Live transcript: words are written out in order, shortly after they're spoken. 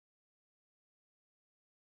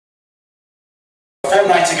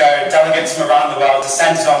night ago, delegates from around the world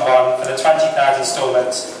descended on Bonn for the 23rd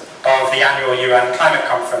instalment of the annual UN Climate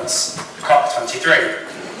Conference, COP23.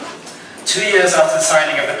 2 years after the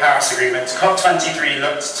signing of the Paris Agreement, COP23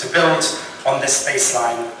 looked to build on this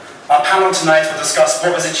baseline. Our panel tonight will discuss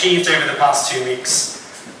what was achieved over the past 2 weeks.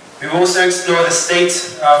 We will also explore the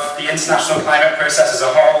state of the international climate process as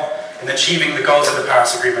a whole in achieving the goals of the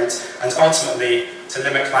Paris Agreement and ultimately to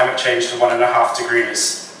limit climate change to 1.5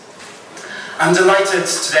 degrees. I'm delighted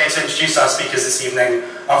today to introduce our speakers this evening.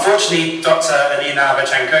 Unfortunately, Dr. Alina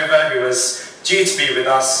Vachenkova, who was due to be with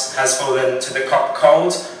us, has fallen to the COP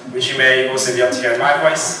cold, which you may also be able to hear in my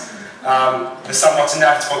voice, the somewhat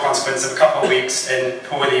inevitable consequence of a couple of weeks in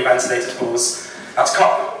poorly ventilated halls at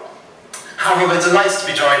COP. However, we're delighted to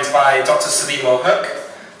be joined by Dr. Saleemul,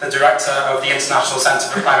 the Director of the International Centre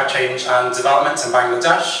for Climate Change and Development in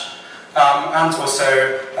Bangladesh, and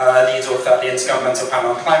also lead author at the Intergovernmental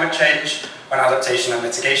Panel on Climate Change on Adaptation and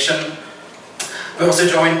Mitigation. We're also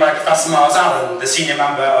joined by Professor Myles, the senior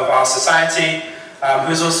member of our society,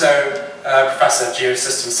 who is also a Professor of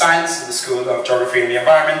Geosystem Science at the School of Geography and the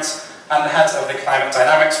Environment, and the head of the Climate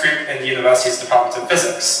Dynamics Group in the University's Department of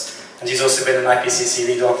Physics. And he's also been an IPCC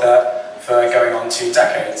lead author for going on 2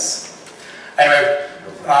 decades. Anyway,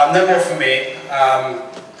 no more from me.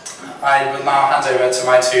 I will now hand over to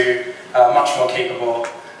my 2 much more capable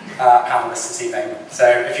panelists this evening. So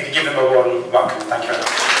if you could give them a warm welcome. Thank you very much.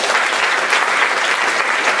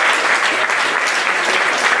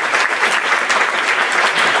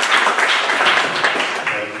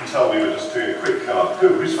 You can tell we were just doing a quick,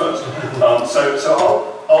 who's first? I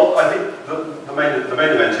think the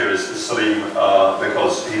main event here is Saleem,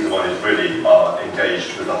 because he's the one who's really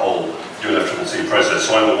engaged with the whole UNFCCC process.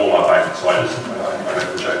 So I'm the warm-up act, so I make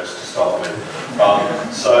the jokes to start with.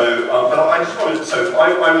 But I just wanted,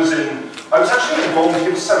 I was actually involved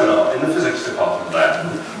in a seminar in the physics department there,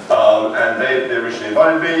 and they originally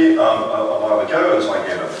invited me a while ago, and so I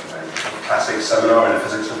gave a classic seminar in the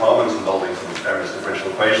physics department involving some various differential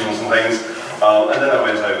equations and things, and then I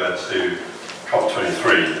went over to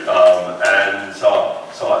COP23, and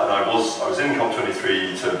I was in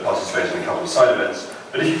COP23 to participate in a couple of side events.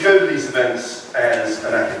 But if you go to these events as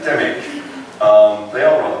an academic, they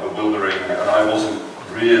are rather bewildering, and I wasn't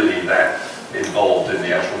really that involved in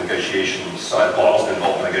the actual negotiations side. Well, I wasn't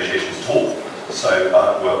involved in negotiations at all. So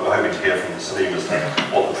we're hoping to hear from Saleem as to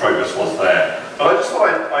what the progress was there. But I just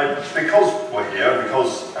thought, because we're here,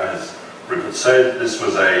 because, as Rupert said, this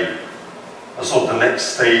was a sort of the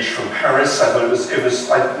next stage from Paris, I thought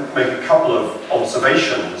I'd make a couple of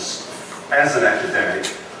observations as an academic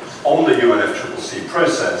on the UNFCCC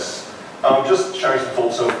process, just sharing some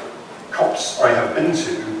thoughts of COPs I have been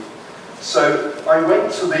to. So I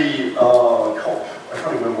went to the COP, I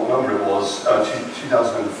can't remember what number it was,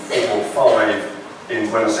 2004 or 5 in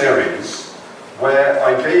Buenos Aires, where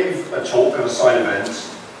I gave a talk at a side event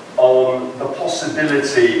on the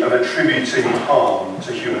possibility of attributing harm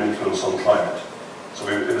to human influence on climate. So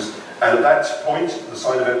and at that point, the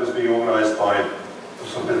side event was being organised by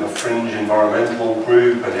sort of a bit of a fringe environmental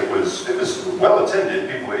group, and it was well attended,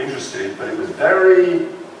 people were interested, but it was very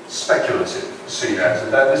speculative to see that.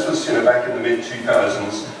 And this was back in the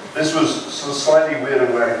mid-2000s. This was sort of slightly weird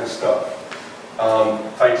and radical stuff.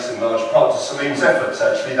 Thanks in large part to Saleem's efforts,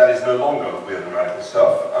 actually, that is no longer weird and radical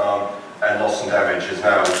stuff. And loss and damage is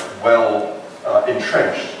now well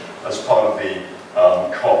entrenched as part of the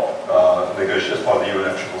COP negotiations, as part of the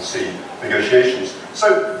UNFCCC negotiations.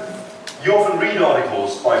 So you often read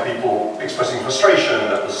articles by people expressing frustration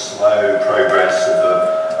at the slow progress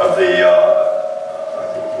of the I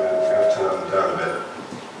think we're going to turn that down a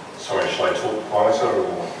bit. Sorry, shall I talk quieter, or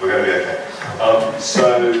we're going to be okay? So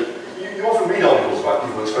you often read articles about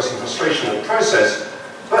people expressing frustration at the process,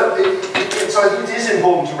 but so I think it is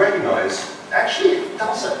important to recognise, actually, it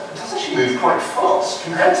does actually move quite fast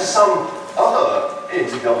compared to some other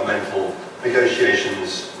intergovernmental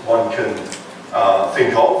negotiations one can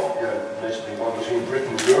think of. Notably one between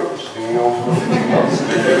Britain and Europe, which has been going on for 15 months.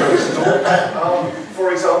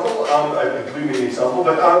 For example, a gloomy example,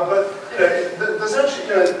 but there's actually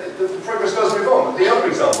the progress does move on. The other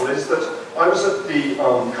example is that I was at the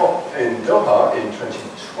COP in Doha in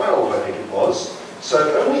 2012, I think it was. So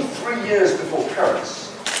only 3 years before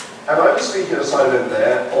Paris, and I was speaking at a side event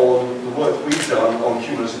there on the work we've done on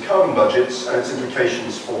cumulative carbon budgets and its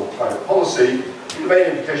implications for climate policy. The main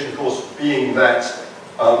implication, of course, being that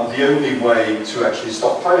the only way to actually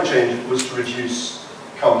stop climate change was to reduce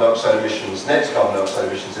carbon dioxide emissions, net carbon dioxide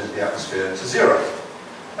emissions into the atmosphere to 0.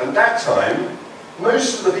 And at that time,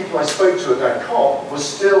 most of the people I spoke to at that COP were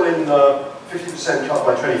still in the 50% cut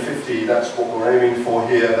by 2050, that's what we're aiming for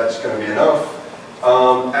here, that's going to be enough.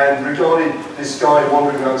 and regarded this guy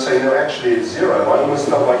wandering around saying, no, actually it's zero. I almost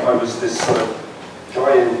felt like I was this sort of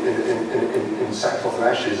guy in sackcloth and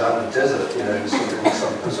ashes out in the desert, you know, in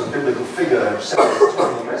some sort of biblical figure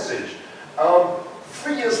telling the message.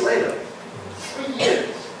 3 years later, 3 years,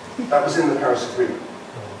 that was in the Paris Agreement.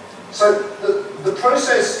 So the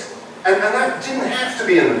process, and that didn't have to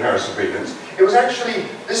be in the Paris Agreement. It was actually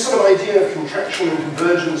this sort of idea of contraction and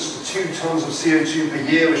convergence to 2 tons of CO2 per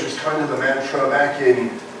year, which was kind of the mantra back in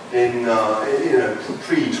you know,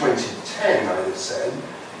 pre-2010, I would say.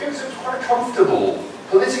 It was quite a comfortable,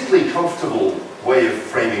 politically comfortable way of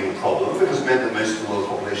framing the problem, because it meant that most of the world's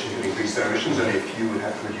population could increase their emissions, only a few would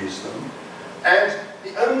have to reduce them. And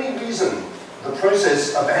the only reason the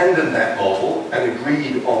process abandoned that model and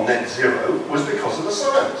agreed on net zero was because of the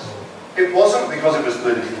science. It wasn't because it was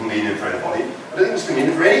politically convenient for anybody. I don't think it was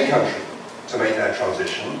convenient for any country to make that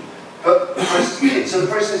transition, but the process did. So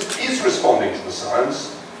the process is responding to the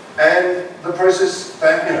science, and the process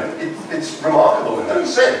that, you know, it's remarkable in that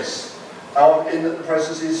sense, in that the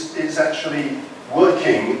process is actually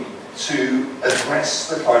working to address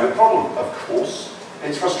the climate problem. Of course,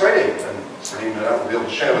 it's frustrating, and Saleemul will be able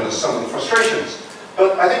to share with us some of the frustrations.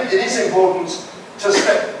 But I think it is important to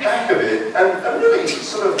step back a bit and really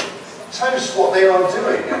sort of toast what they are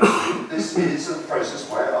doing. This is a process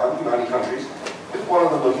where 190 countries, with one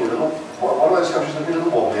of them looking a little, one of those countries looking a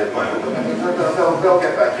little wobbly at the moment, but they'll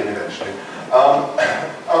get back in eventually,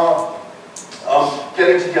 are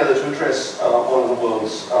getting together to address one of the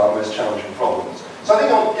world's most challenging problems. So I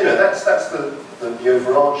think, you know, that's the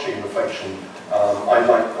overarching reflection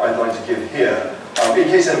I'd like to give here. In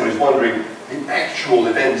case anybody's wondering, the actual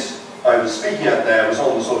event I was speaking at there was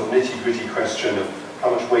on the sort of nitty-gritty question of how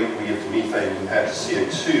much weight we give to methane compared to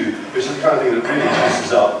CO2, which is the kind of thing that really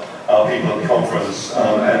juices up people at the conference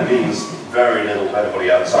and means very little to anybody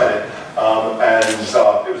outside it. And it was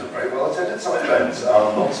a very well-attended side event.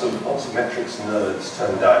 Lots of metrics nerds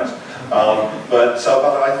turned out. But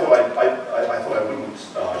I thought I wouldn't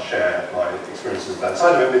share my experiences of that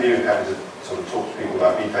side event with you. I'm happy to sort of talk to people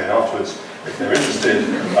about methane afterwards if they're interested.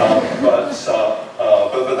 But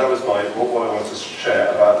that was what I wanted to share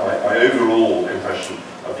about my overall impression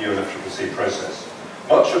of the UNFCCC process,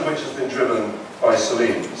 much of which has been driven by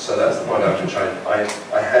Saleem. So that's the point at which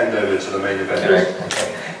I hand over to the main event.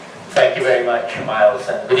 Okay. Thank you very much, Myles,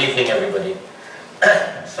 and good evening, everybody.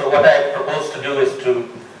 So what I propose to do is to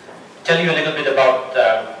tell you a little bit about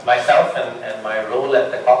myself and my role at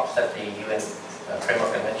the COPs at the UN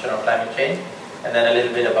Framework Convention on Climate Change, and then a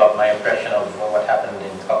little bit about my impression of what happened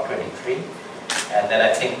in COP23. And then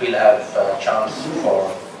I think we'll have a chance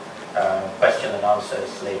for question and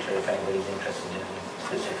answers later if anybody's interested in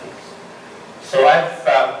specifics. So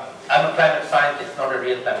I'm a climate scientist, not a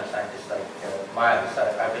real climate scientist like Myles.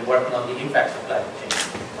 I've been working on the impacts of climate change,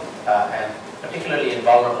 and particularly in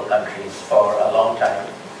vulnerable countries for a long time,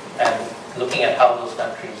 and looking at how those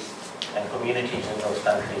countries and communities in those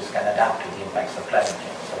countries can adapt to the impacts of climate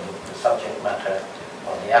change. So the subject matter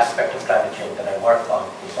or the aspect of climate change that I work on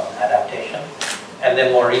is on adaptation, and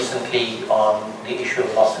then more recently on the issue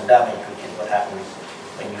of loss and damage, which is what happens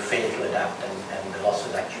when you fail to adapt and the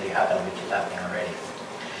losses actually happen, which is happening already.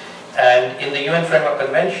 And in the UN Framework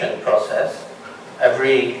Convention process,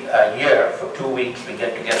 every year for 2 weeks we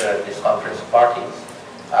get together at this conference of parties.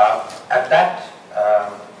 At that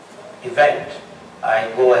event,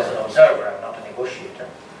 I go as an observer, I'm not a negotiator,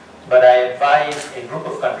 but I advise a group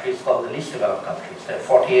of countries called the least developed countries. There are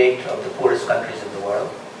 48 of the poorest countries in the world,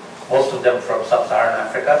 most of them from sub-Saharan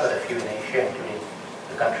Africa, but a few in Asia, including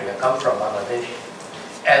the country I come from, Bangladesh.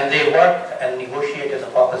 And they work and negotiate as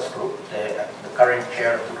a caucus group. The current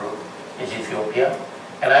chair of the group is Ethiopia.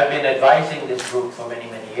 And I've been advising this group for many,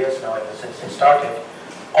 many years now, ever since it started,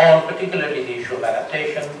 on particularly the issue of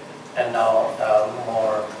adaptation, and now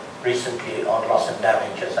more recently on loss and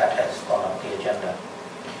damage, as that has gone up the agenda.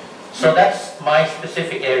 So that's my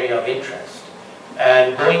specific area of interest.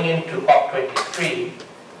 And going into COP23,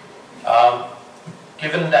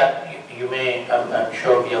 given that you may, I'm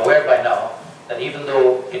sure, be aware by now, that even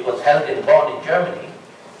though it was held in Bonn in Germany,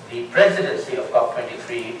 the presidency of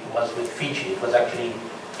COP23 was with Fiji. It was actually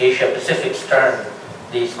Asia Pacific's turn.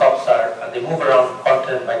 These COPs they move around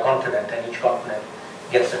continent by continent, and each continent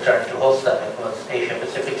gets a turn to host them. It was Asia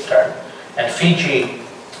Pacific's turn. And Fiji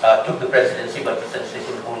took the presidency, but since they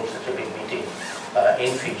couldn't hold such a big meeting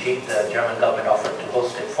in Fiji, the German government offered to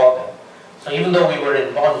host it for them. So even though we were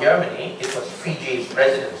in Bonn, Germany, it was Fiji's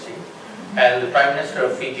presidency. And the Prime Minister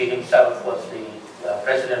of Fiji himself was the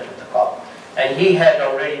president of the COP. And he had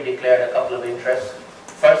already declared a couple of interests.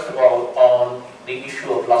 First of all, on the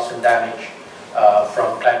issue of loss and damage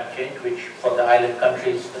from climate change, which for the island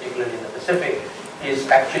countries, particularly in the Pacific, is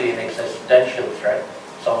actually an existential threat.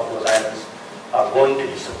 Some of those islands are going to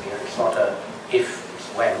disappear. It's not a if, it's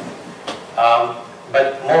when.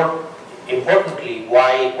 But more importantly,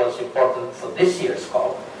 why it was important for this year's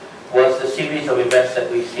COP was the series of events that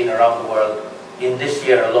we've seen around the world in this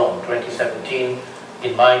year alone. 2017,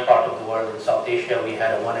 in my part of the world, in South Asia, we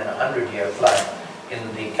had a 1 in 100-year flood. In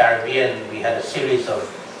the Caribbean, we had a series of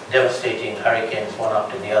devastating hurricanes, one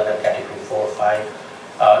after the other, category 4,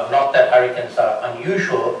 5. Not that hurricanes are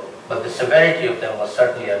unusual, but the severity of them was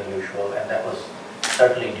certainly unusual, and that was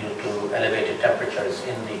certainly due to elevated temperatures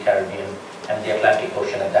in the Caribbean and the Atlantic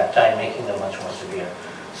Ocean at that time, making them much more severe.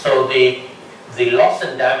 So the loss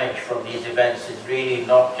and damage from these events is really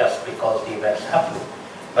not just because the events happen,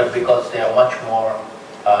 but because they are much more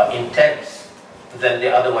intense than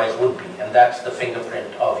they otherwise would be. And that's the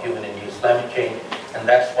fingerprint of human-induced climate change, and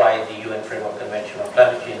that's why the UN Framework Convention on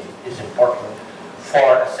Climate Change is important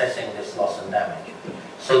for assessing this loss and damage.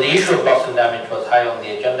 So the issue of loss and damage was high on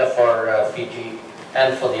the agenda for Fiji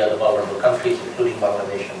and for the other vulnerable countries, including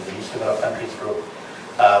Bangladesh and the Least Developed Countries Group.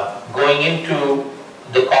 Going into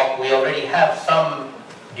the COP, we already have some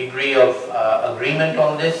degree of agreement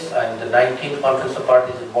on this. In the 19th Conference of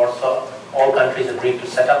Parties in Warsaw, all countries agreed to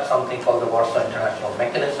set up something called the Warsaw International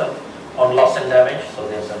Mechanism on loss and damage. So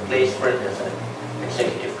there's a place for it, there's an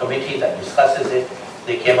executive committee that discusses it.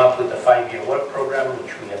 They came up with a 5-year work program,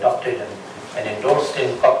 which we adopted and endorsed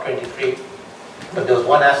in COP23. But there was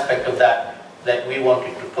one aspect of that we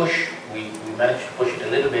wanted to push. We managed to push it a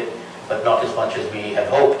little bit, but not as much as we had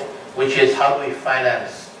hoped, which is how do we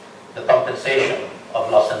finance the compensation of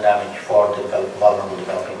loss and damage for the vulnerable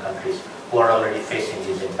developing countries who are already facing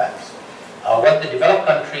these impacts. What the developed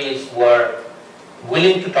countries were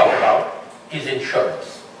willing to talk about is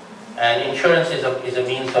insurance. And insurance is a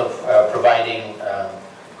means of providing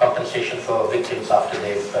compensation for victims after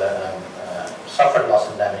they've suffered loss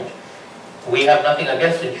and damage. We have nothing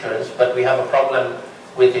against insurance, but we have a problem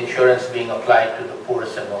with insurance being applied to the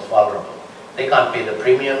poorest and most vulnerable. They can't pay the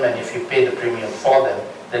premium, and if you pay the premium for them,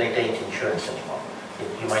 then it ain't insurance anymore.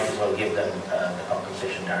 You might as well give them the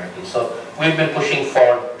compensation directly. So we've been pushing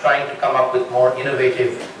for trying to come up with more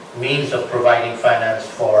innovative means of providing finance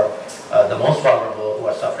for the most vulnerable who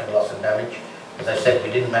are suffering loss and damage. As I said,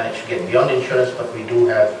 we didn't manage to get beyond insurance, but we do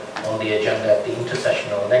have on the agenda at the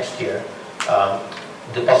intersessional next year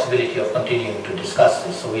the possibility of continuing to discuss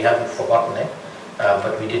this. So we haven't forgotten it,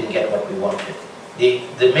 but we didn't get what we wanted.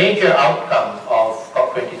 The major outcome of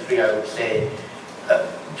COP23, I would say,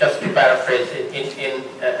 just to paraphrase,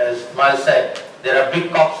 as Myles said, there are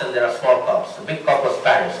big COPs and there are small COPs. The big COP was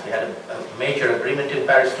Paris. We had a major agreement in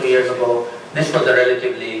Paris 2 years ago. This was a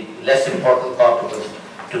relatively less important COP. It was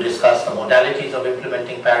to discuss the modalities of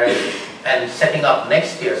implementing Paris and setting up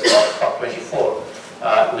next year's COP,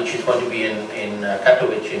 COP24, which is going to be in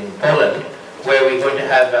Katowice in Poland, where we're going to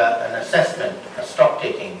have an assessment, a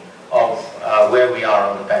stock-taking of where we are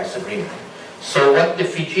on the Paris Agreement. So what the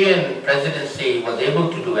Fijian presidency was able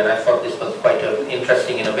to do, and I thought this was quite an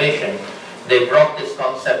interesting innovation, they brought this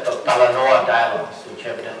concept of Talanoa dialogues, which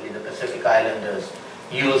evidently the Pacific Islanders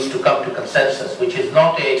use to come to consensus, which is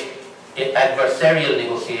not an adversarial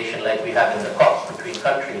negotiation like we have in the COPs between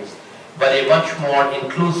countries, but a much more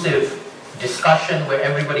inclusive discussion where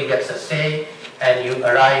everybody gets a say and you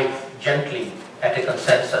arrive gently at a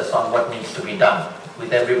consensus on what needs to be done,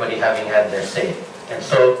 with everybody having had their say. And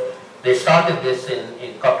so they started this in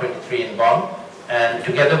COP23 in Bonn, and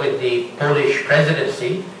together with the Polish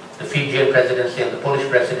presidency, the Fijian presidency and the Polish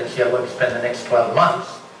presidency are going to spend the next 12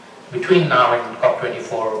 months between now and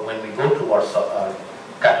COP24, when we go to Warsaw,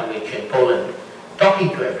 Katowice in Poland, talking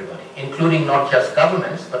to everybody, including not just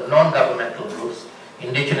governments, but non-governmental groups.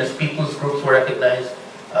 Indigenous peoples groups were recognized,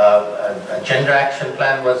 a gender action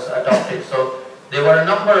plan was adopted. So there were a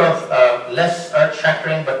number of less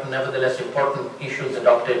earth-shattering but nevertheless important issues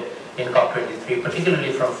adopted in COP23,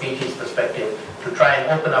 particularly from Fiji's perspective, to try and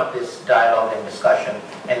open up this dialogue and discussion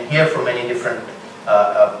and hear from many different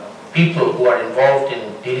people who are involved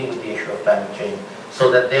in dealing with the issue of climate change, so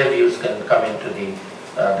that their views can come into the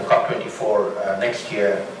COP24 next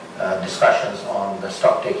year discussions on the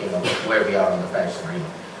stock-taking of where we are on the Paris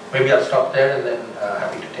Agreement. Maybe I'll stop there and then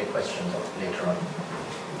happy to take questions later on.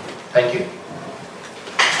 Thank you.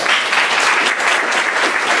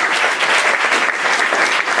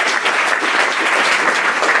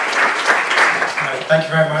 Thank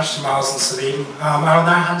you very much to Myles and Saleem. I will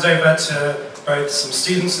now hand over to both some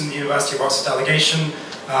students in the University of Oxford delegation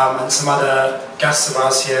and some other guests of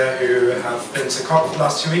ours here who have been to COP for the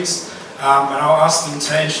last 2 weeks. And I'll ask them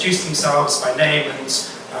to introduce themselves by name and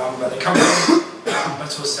where they come from.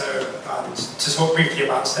 but also to talk briefly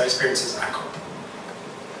about their experiences at COP.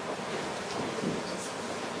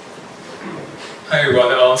 Hi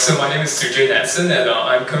everyone, so my name is Sujay Nansen, and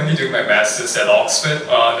I'm currently doing my Master's at Oxford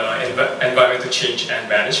on Environmental Change and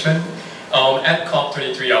Management. At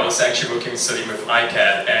COP23 I was actually working with Saleemul with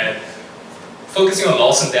ICAD and focusing on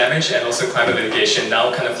loss and damage and also climate litigation,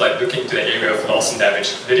 now kind of like looking into the area of loss and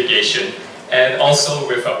damage litigation, and also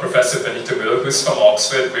with Professor Benito Miller, who's from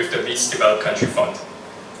Oxford with the Least Developed Country Fund.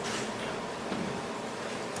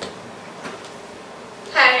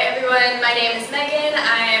 Hi everyone, my name is Megan.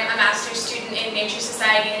 I'm a master's student in Nature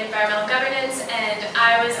Society and Environmental Governance, and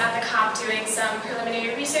I was at the COP doing some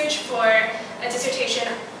preliminary research for a dissertation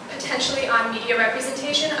potentially on media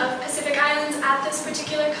representation of Pacific Islands at this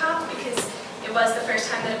particular COP, because it was the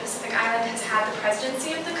first time that a Pacific Island has had the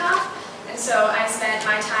presidency of the COP. And so I spent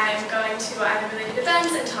my time going to island-related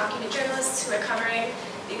events and talking to journalists who are covering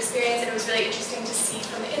the experience, and it was really interesting to see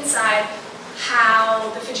from the inside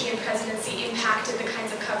how the Fijian presidency impacted the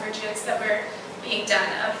kinds of coverages that were being done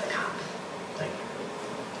of the COP. Thank you.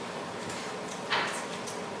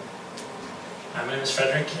 Hi, my name is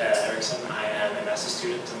Frederick Eriksson. I am a master's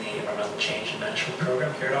student in the Environmental Change and Management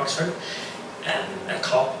program here at Oxford. And at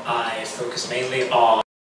COP, I focus mainly on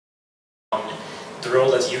the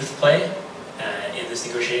role that youth play in these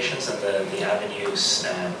negotiations and the avenues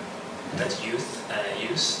that youth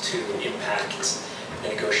use to impact the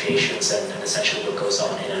negotiations and essentially what goes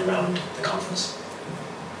on in and around the conference.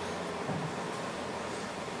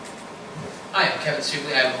 Hi, I'm Kevin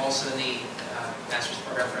Sugley. I'm also in the Master's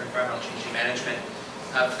Program for Environmental Change and Management.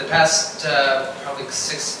 For the past probably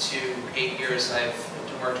 6 to 8 years, I've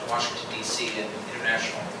worked in Washington, D.C. in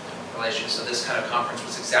international relations, so this kind of conference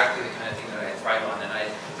was exactly the kind of thing that I thrive on. And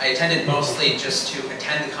I attended mostly just to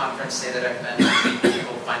attend the conference, say that I've been, meet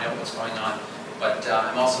people, find out what's going on. But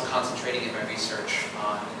I'm also concentrating in my research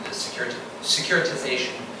on the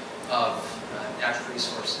securitization of natural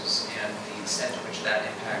resources and the extent to which that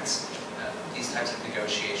impacts these types of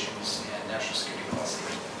negotiations and national security policy.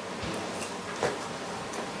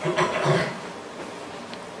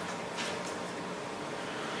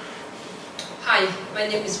 Hi, my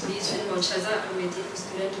name is Myles. I'm a degree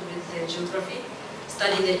student with geography,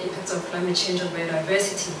 studying the impacts of climate change on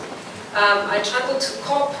biodiversity. I traveled to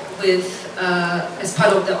COP as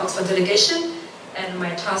part of the Oxford delegation, and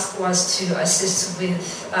my task was to assist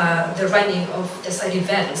with the running of the side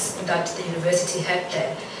events that the university had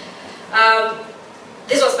there.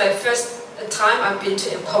 This was my first time I've been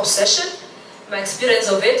to a COP session. My experience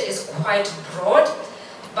of it is quite broad,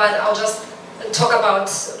 but I'll just talk about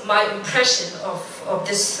my impression of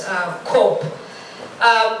this COP.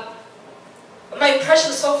 My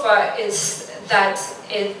impression so far is that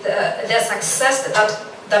the success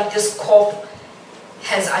that this COP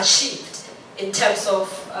has achieved in terms of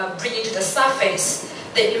bringing to the surface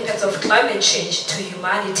the impact of climate change to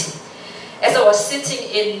humanity. As I was sitting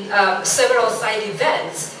in several side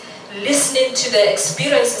events, listening to the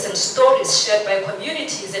experiences and stories shared by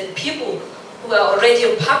communities and people who are already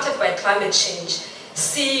impacted by climate change,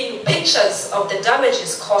 seeing pictures of the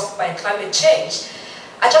damages caused by climate change,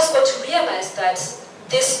 I just got to realize that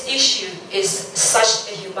this issue is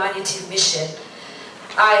such a humanity mission.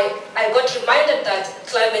 I got reminded that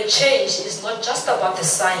climate change is not just about the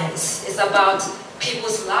science, it's about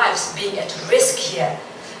people's lives being at risk here.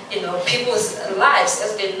 You know, people's lives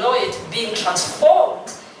as they know it being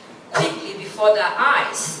transformed quickly before their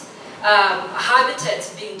eyes.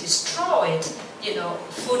 Habitats being destroyed, you know,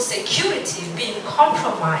 food security being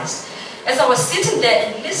compromised. As I was sitting there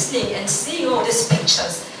and listening and seeing all these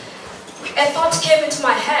pictures, a thought came into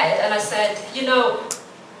my head and I said, you know,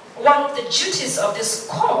 one of the duties of this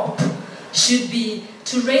COP should be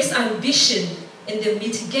to raise ambition in the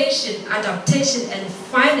mitigation, adaptation and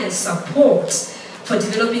finance support for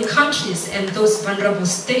developing countries and those vulnerable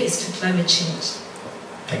states to climate change.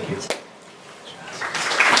 Thank you.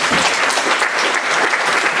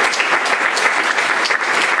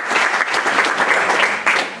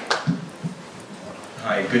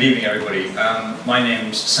 Hi, good evening everybody. My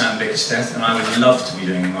name's Sam Bickersteth and I would love to be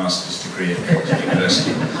doing a master's degree at Oxford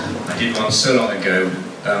University. I did one so long ago,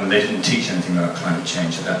 they didn't teach anything about climate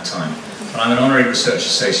change at that time. But I'm an honorary research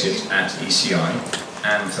associate at ECI,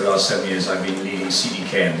 and for the last 7 years I've been leading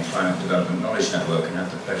CDK and the Climate Development Knowledge Network, and had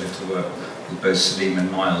the pleasure to work with both Saleem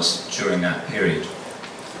and Myles during that period.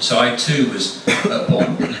 So I too was at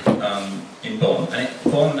Bonn, in Bonn, and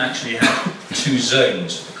Bonn actually had 2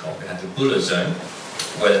 zones of the COP. It had the Buller zone,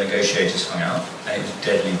 where the negotiators hung out, and it was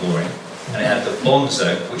deadly boring, and it had the Bonn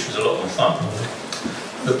zone, which was a lot more fun.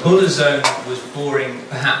 The Buller zone was boring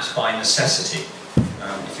perhaps by necessity.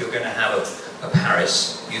 If you're going to have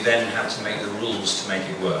Paris, you then had to make the rules to make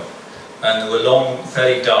it work. And there were long,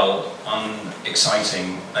 fairly dull,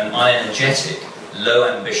 unexciting, and unenergetic,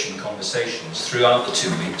 low-ambition conversations throughout the 2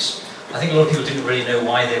 weeks. I think a lot of people didn't really know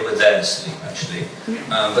why they were there, Saleem, actually.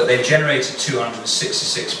 But they've generated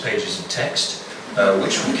 266 pages of text,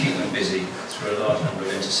 which will keep them busy through a large number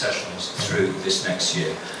of intersessions through this next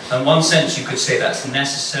year. In one sense, you could say that's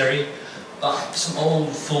necessary, but some old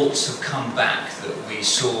thoughts have come back that we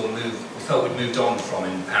felt we'd moved on from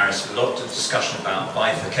in Paris. A lot of discussion about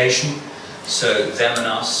bifurcation, so them and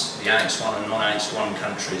us, the Annex 1 and non-Annex 1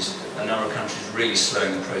 countries, a number of countries really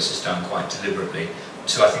slowing the process down quite deliberately,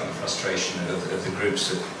 to I think the frustration of the groups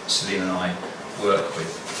that Saleem and I work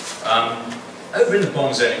with. Over in the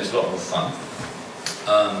Bonn zone it was a lot more fun.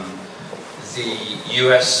 The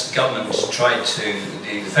US government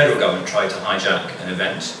the federal government tried to hijack an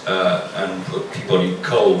event and put people in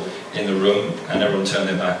coal in the room, and everyone turned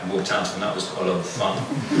their back and walked out, and that was quite a lot of fun.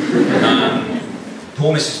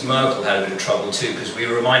 Poor Mrs. Merkel had a bit of trouble too, because we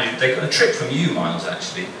were reminded, they got a trick from you, Myles,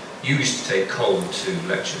 actually. You used to take coal to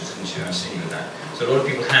lectures, didn't you? I've seen you with that. So a lot of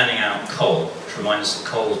people handing out coal to remind us that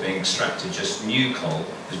coal was being extracted, just new coal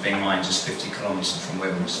was being mined just 50 kilometres from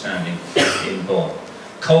where we were standing in Bonn.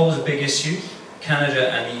 Coal was a big issue.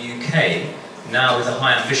 Canada and the UK, now with the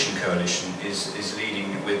High Ambition Coalition, is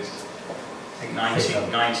leading with, I think,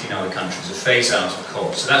 19 other countries, a phase out of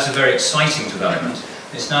coal. So that's a very exciting development.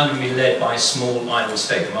 It's now going to be led by a small island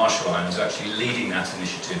state, the Marshall Islands, actually leading that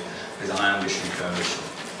initiative with the High Ambition Coalition.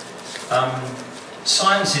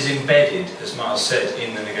 Science is embedded, as Myles said,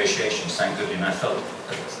 in the negotiations, thank goodness, and I felt,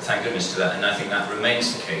 thank goodness to that, and I think that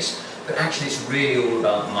remains the case. But actually it's really all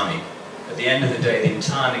about money. At the end of the day, the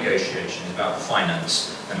entire negotiation is about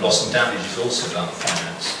finance, and loss and damage is also about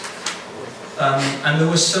finance. And there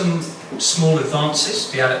were some small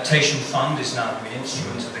advances. The Adaptation Fund is now an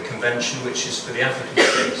instrument of the Convention, which is for the African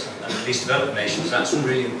states and the least developed nations. That's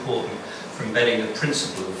really important for embedding the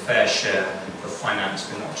principle of fair share of finance,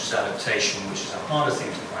 but not just adaptation, which is a harder thing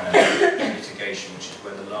to finance, and mitigation, which is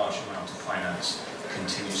where the large amount of finance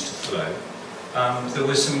continues to flow. There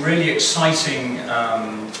were some really exciting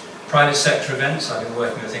private sector events. I've been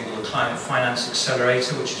working with a thing called the Climate Finance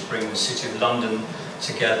Accelerator, which is bringing the City of London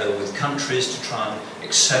together with countries to try and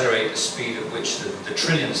accelerate the speed at which the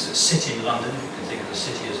trillions that sit in London, you can think of the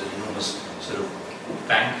city as an enormous sort of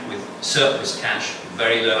bank with surplus cash,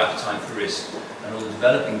 very low appetite for risk, and all the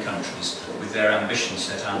developing countries with their ambitions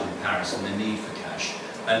set out in Paris and the need for cash.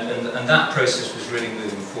 And that process was really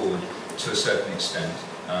moving forward to a certain extent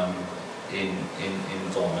in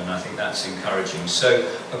Bonn, and I think that's encouraging. So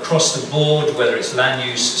across the board, whether it's land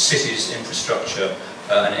use, cities, infrastructure,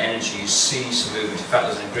 and energy, you see some movement. In fact,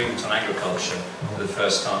 there's an agreement on agriculture for the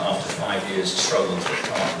first time after 5 years struggle to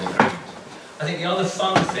come up with an agreement. I think the other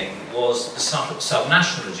fun thing was the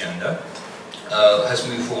subnational agenda has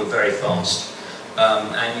moved forward very fast.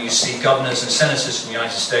 And you see governors and senators from the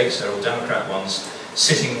United States, they're all Democrat ones,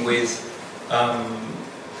 sitting with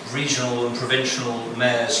regional and provincial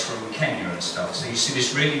mayors from Kenya and stuff. So you see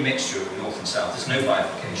this really mixture of North and South. There's no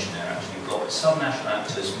bifurcation there, actually. You've got subnational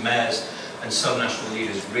actors, mayors, and subnational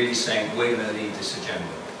leaders really saying, we're going to lead this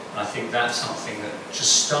agenda. And I think that's something that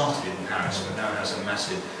just started in Paris, but now has a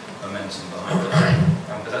massive momentum behind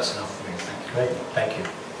it. But that's enough for me, thank you. Great, thank you.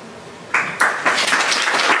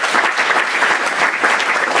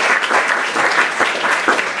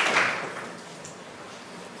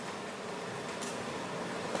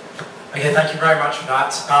 Okay, thank you very much for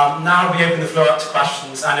that. Now we open the floor up to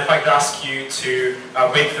questions, and if I could ask you to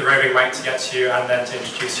wait for the roving mic to get to you and then to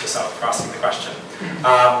introduce yourself for asking the question.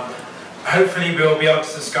 Hopefully we'll be able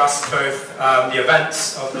to discuss both the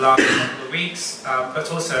events of the last couple of weeks,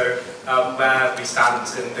 but also where we stand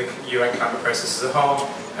in the UN climate process as a whole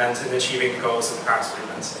and in achieving the goals of the Paris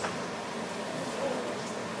Agreement.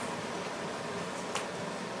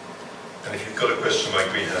 And if you've got a question about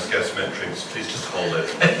greenhouse gas metrics, please just hold it.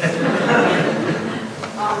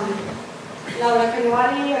 Laura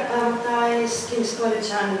Canuari, Ties, King's College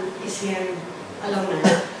and ECM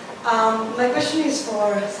alumni. My question is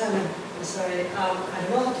for Simon. I'm sorry, I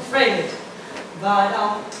don't know how to frame it, but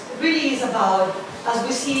it really is about, as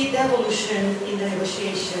we see the evolution in the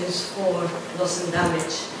negotiations for loss and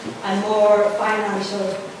damage and more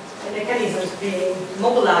financial mechanisms being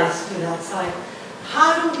mobilized to that side,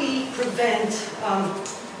 how do we prevent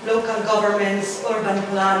local governments, urban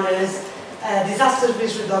planners, disaster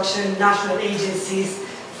risk reduction, national agencies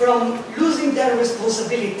from losing their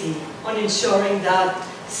responsibility on ensuring that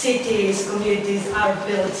cities, communities are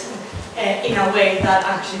built in a way that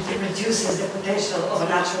actually reduces the potential of a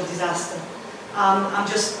natural disaster? I'm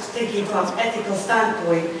just thinking from an ethical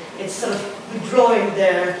standpoint, it's sort of withdrawing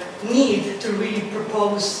their need to really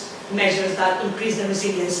propose measures that increase the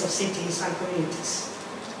resilience of cities and communities.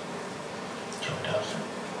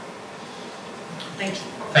 Thank you.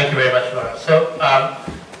 Thank you very much, Laura. So,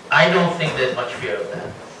 I don't think there's much fear of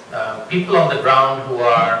that. People on the ground who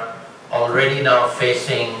are already now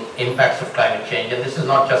facing impacts of climate change, and this is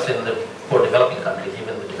not just in the poor developing countries,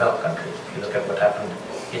 even the developed countries. If you look at what happened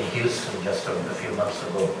in Houston just a few months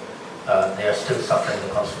ago, they are still suffering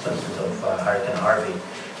the consequences of Hurricane Harvey.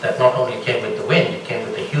 That not only came with the wind, it came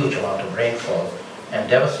with a huge amount of rainfall and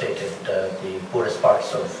devastated the poorest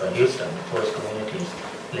parts of Houston, the poorest communities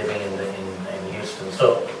living in Houston.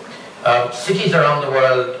 So cities around the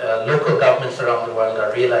world, local governments around the world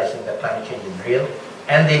are realizing that climate change is real,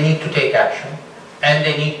 and they need to take action, and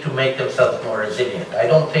they need to make themselves more resilient. I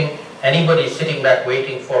don't think anybody is sitting back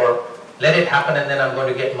waiting for, let it happen and then I'm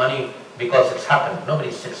going to get money because it's happened.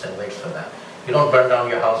 Nobody sits and waits for that. You don't burn down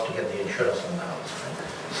your house to get the insurance on the house. Right?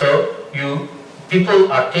 So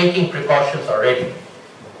people are taking precautions already.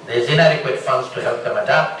 There's inadequate funds to help them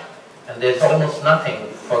adapt, and there's almost nothing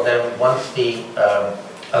for them once the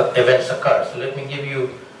events occur. So let me give you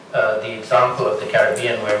the example of the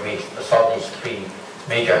Caribbean, where we saw these three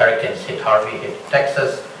major hurricanes hit. Harvey hit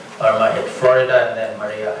Texas, Irma hit Florida, and then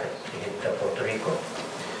Maria hit Puerto Rico.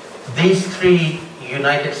 These three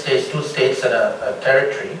United States, two states and a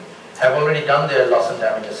territory, have already done their loss and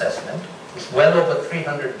damage assessment. It's well over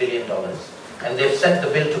 $300 billion, and they've sent the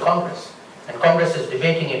bill to Congress. And Congress is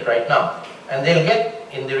debating it right now. And they'll get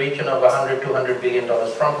in the region of $100, $200 billion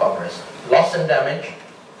from Congress. Loss and damage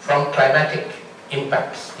from climatic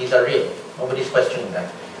impacts. These are real. Nobody's questioning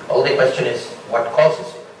that. All they question is what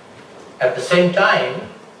causes it. At the same time,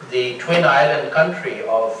 the twin island country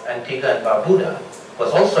of Antigua and Barbuda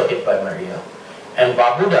was also hit by Maria. And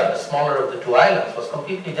Barbuda, the smaller of the two islands, was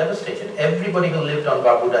completely devastated. Everybody who lived on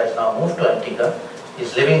Barbuda is now moved to Antigua,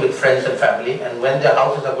 is living with friends and family, and when their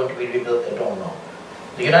houses are going to be rebuilt, they don't know.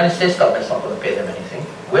 The United States government is not going to pay them anything.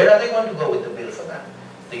 Where are they going to go with the bill for that?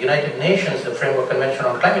 The United Nations, the Framework Convention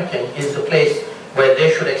on Climate Change, is the place where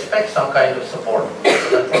they should expect some kind of support.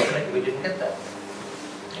 But unfortunately, we didn't get that.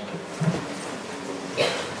 Thank you.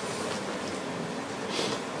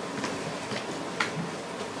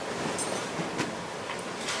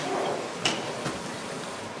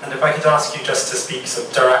 And if I could ask you just to speak sort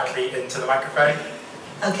of directly into the microphone.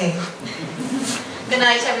 Okay. Good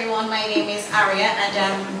night, everyone. My name is Aria, and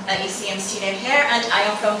I'm an ECM student here, and I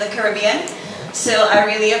am from the Caribbean. So I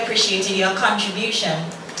really appreciated your contribution.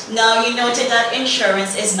 Now, you noted that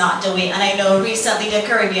insurance is not the way, and I know recently the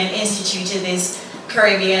Caribbean instituted this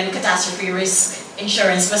Caribbean Catastrophe Risk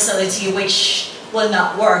Insurance Facility, which will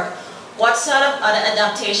not work. What sort of other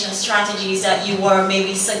adaptation strategies that you were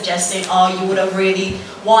maybe suggesting, or you would have really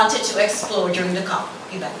wanted to explore during the COP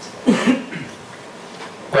event?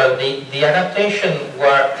 Well, the adaptation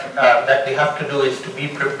work that we have to do is to be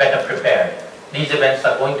better prepared. These events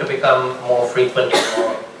are going to become more frequent and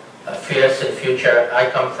more fierce in future. I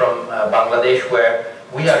come from Bangladesh, where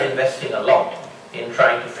we are investing a lot in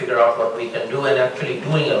trying to figure out what we can do, and actually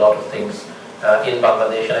doing a lot of things in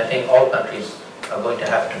Bangladesh, and I think all countries are going to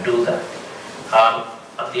have to do that.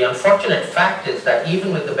 The unfortunate fact is that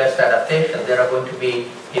even with the best adaptation, there are going to be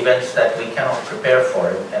events that we cannot prepare for,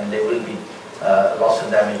 and there will be loss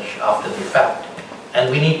and damage after the fact.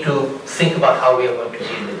 And we need to think about how we are going to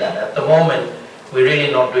deal with that. At the moment, we're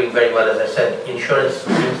really not doing very well. As I said, insurance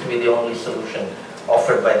seems to be the only solution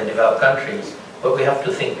offered by the developed countries, but we have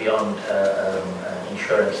to think beyond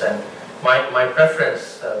insurance. And my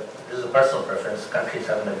preference, this is a personal preference, countries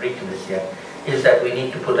haven't agreed to this yet, is that we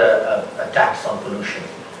need to put a tax on pollution.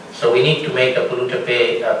 So we need to make a polluter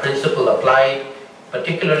pay principle apply,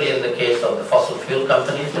 particularly in the case of the fossil fuel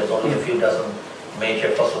companies. There's only a few dozen major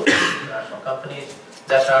fossil fuel international companies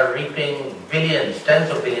that are reaping billions, tens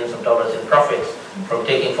of billions of dollars in profits from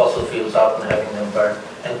taking fossil fuels out and having them burn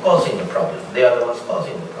and causing the problem. They are the ones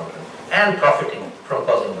causing the problem and profiting from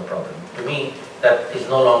causing the problem. To me, that is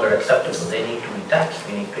no longer acceptable. They need to be taxed.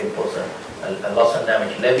 We need to impose a loss and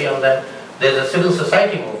damage levy on them. There's a civil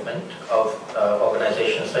society movement of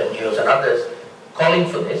organizations, NGOs and others calling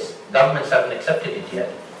for this. Governments haven't accepted it yet,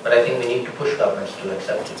 but I think we need to push governments to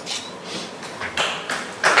accept it.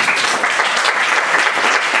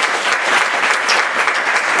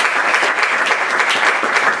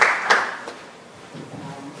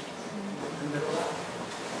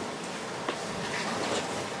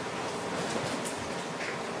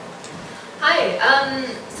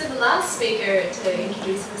 Hi, so the last speaker to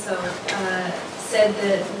introduce himself said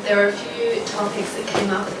that there were a few topics that came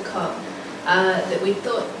up at the COP that we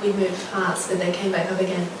thought we'd moved past, but they came back up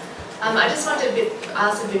again. I just wanted to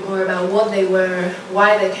ask a bit more about what they were,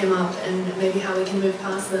 why they came up, and maybe how we can move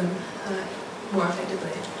past them more effectively.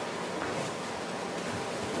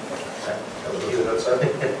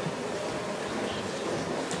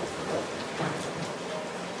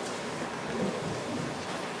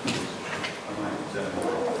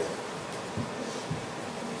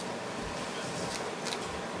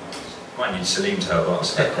 Might need Saleem to help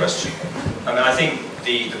answer that question. I mean, I think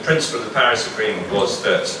the principle of the Paris Agreement was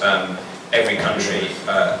that every country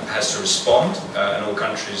has to respond, and all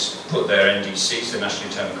countries put their NDCs, their nationally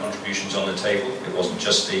determined contributions, on the table. It wasn't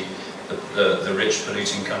just the rich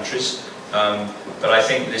polluting countries. But I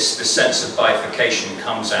think this sense of bifurcation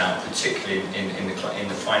comes out particularly in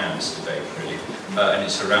the finance debate, really, and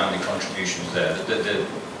it's around the contributions there. The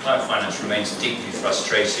climate finance remains deeply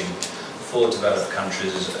frustrating for developed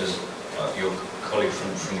countries, as your colleague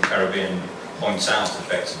from the Caribbean points out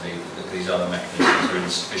effectively, that these other mechanisms are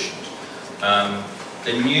insufficient.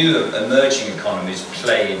 The new emerging economies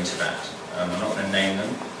play into that. I'm not going to name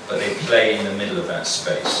them, but they play in the middle of that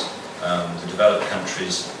space. The developed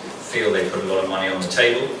countries feel they put a lot of money on the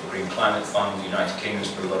table. The Green Climate Fund, the United Kingdom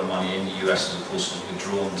has put a lot of money in. The US, of course, has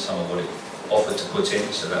withdrawn some of what it offered to put in,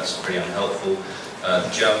 so that's pretty unhelpful. The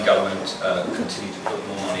German government continued to put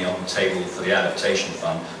more money on the table for the adaptation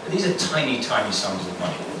fund. But these are tiny, tiny sums of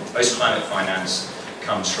money. Most climate finance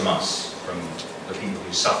comes from us, from the people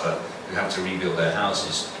who suffer, who have to rebuild their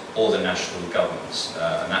houses, or the national governments.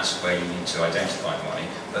 And that's where you need to identify money.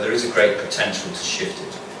 But there is a great potential to shift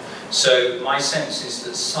it. So my sense is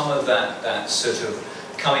that some of that sort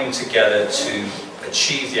of coming together to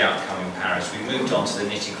achieve the outcome in Paris, we moved on to the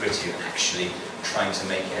nitty-gritty of actually trying to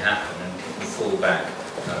make it happen, and people fall back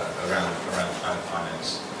around climate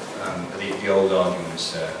finance. The old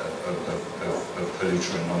arguments of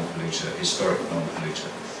polluter and non-polluter, historic non-polluter.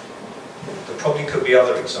 There probably could be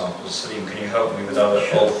other examples. Saleem, can you help me with other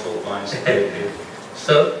old thought lines?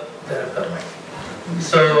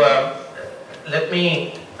 Let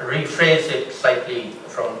me rephrase it slightly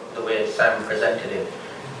from the way Sam presented it.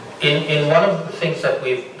 In one of the things that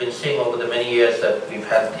we've been seeing over the many years that we've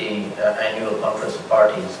had the annual conference of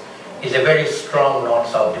parties is a very strong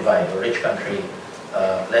north-south divide, or rich country,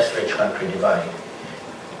 less rich country divide.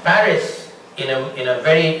 Paris, in a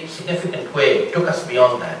very significant way, took us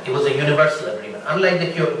beyond that. It was a universal agreement, unlike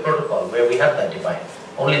the Kyoto Protocol, where we had that divide.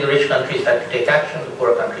 Only the rich countries had to take action, the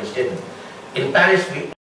poorer countries didn't. In Paris,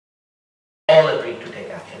 we all agreed to take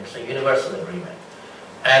action. It's a universal agreement.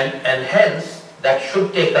 And hence, that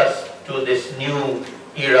should take us to this new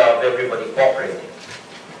era of everybody cooperating.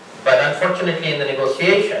 But unfortunately in the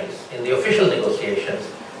negotiations, in the official negotiations,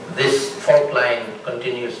 this fault line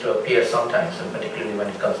continues to appear sometimes, and particularly when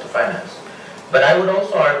it comes to finance. But I would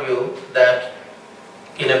also argue that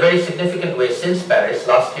in a very significant way since Paris,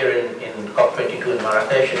 last year in COP22 in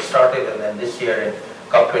Marrakesh it started, and then this year in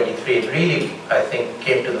COP23 it really, I think,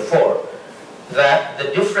 came to the fore, that the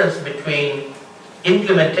difference between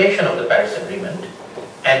implementation of the Paris Agreement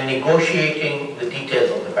and negotiating the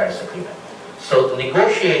details of the Paris Agreement. So the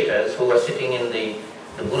negotiators who were sitting in the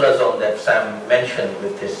Bula zone that Sam mentioned,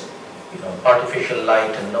 with this artificial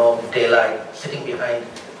light and no daylight, sitting behind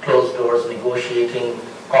closed doors negotiating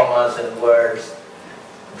commas and words,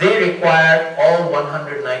 they require all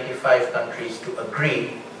 195 countries to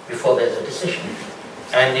agree before there's a decision.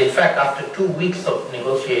 And in fact, after 2 weeks of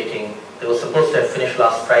negotiating, they were supposed to have finished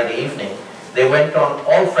last Friday evening. They went on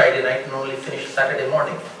all Friday night and only finished Saturday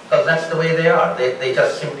morning, because that's the way they are. They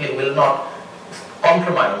just simply will not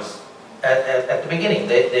compromise at the beginning.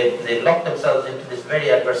 They lock themselves into this very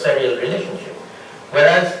adversarial relationship.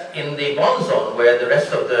 Whereas in the Bonn zone, where the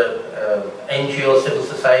rest of the NGO, civil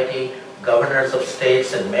society, governors of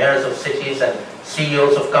states and mayors of cities and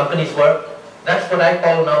CEOs of companies were, that's what I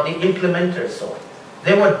call now the implementers zone.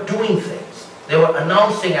 They were doing things. They were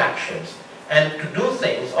announcing actions. And to do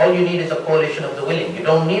things, all you need is a coalition of the willing. You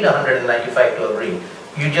don't need 195 to agree.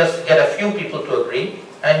 You just get a few people to agree,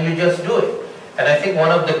 and you just do it. And I think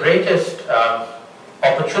one of the greatest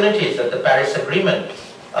opportunities that the Paris Agreement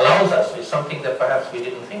allows us is something that perhaps we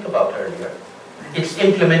didn't think about earlier. Its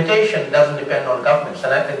implementation doesn't depend on governments.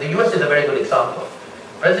 And I think the US is a very good example.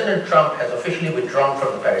 President Trump has officially withdrawn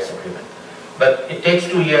from the Paris Agreement. But it takes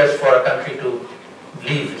 2 years for a country to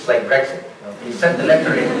leave. It's like Brexit. He sent the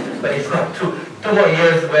letter in, but he's got two more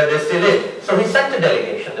years where they're still in. So he sent a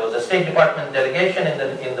delegation. There was a State Department delegation in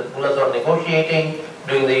the Bula zone negotiating,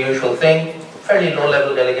 doing the usual thing. Fairly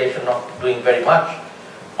low-level delegation, not doing very much.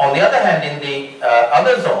 On the other hand, in the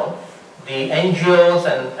other zone, the NGOs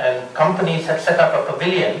and companies had set up a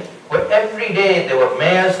pavilion where every day there were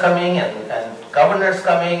mayors coming and governors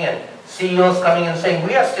coming and CEOs coming and saying,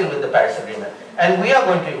 we are still with the Paris Agreement, and we are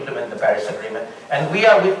going to implement the Paris Agreement, and we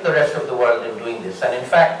are with the rest of the world in doing this. And in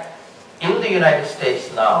fact, in the United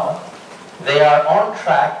States now, they are on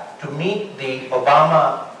track to meet the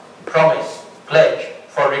Obama pledge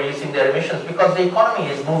for reducing their emissions, because the economy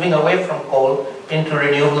is moving away from coal into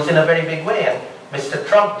renewables in a very big way. And Mr.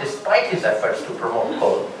 Trump, despite his efforts to promote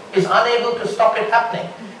coal, is unable to stop it happening.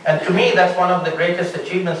 And to me, that's one of the greatest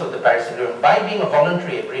achievements of the Paris Agreement. By being a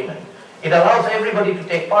voluntary agreement, it allows everybody to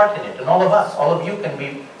take part in it, and all of us, all of you can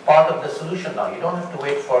be part of the solution now. You don't have to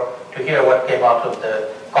wait to hear what came out of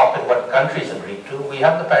the COP and what countries agreed to. We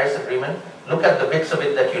have the Paris Agreement, look at the bits of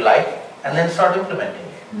it that you like, and then start implementing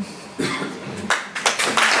it.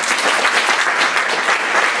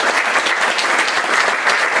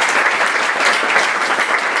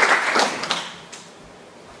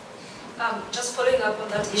 Just following up on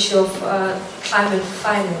that issue of climate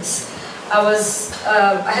finance,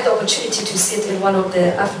 I had the opportunity to sit in one of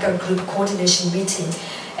the Africa Group coordination meeting,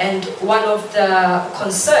 and one of the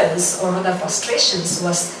concerns, or rather frustrations,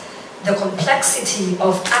 was the complexity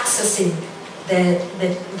of accessing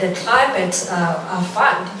the climate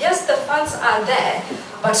fund. Yes, the funds are there,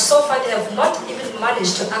 but so far they have not even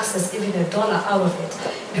managed to access even $1 out of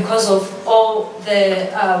it because of all the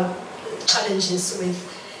challenges with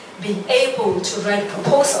being able to write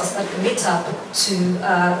proposals that meet up to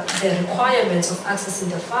the requirements of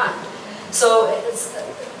accessing the fund. So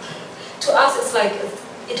to us, it's like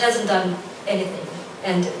it hasn't done anything,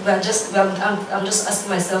 and I'm just asking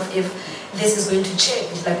myself if this is going to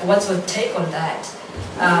change. Like, what's your take on that?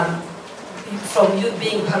 From you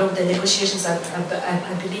being part of the negotiations, I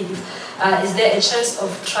believe, is there a chance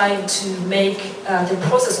of trying to make the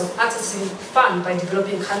process of accessing fund by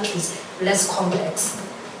developing countries less complex?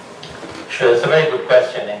 Sure, it's a very good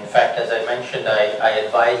question. In fact, as I mentioned, I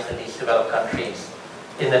advise the least developed countries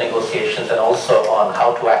in the negotiations and also on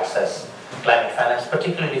how to access climate finance,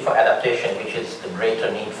 particularly for adaptation, which is the greater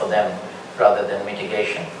need for them rather than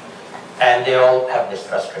mitigation. And they all have this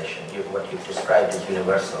frustration. What you've described is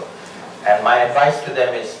universal. And my advice to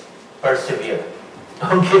them is persevere.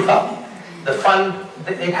 Don't give up. The fund,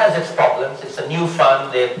 it has its problems. It's a new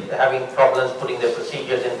fund. They're having problems putting their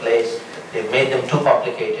procedures in place. They've made them too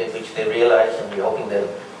complicated, which they realize, and we're hoping they'll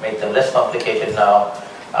make them less complicated now.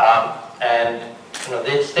 And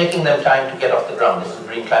it's taking them time to get off the ground. This is the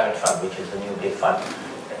Green Climate Fund, which is the new big fund.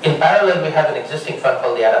 In parallel, we have an existing fund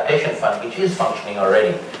called the Adaptation Fund, which is functioning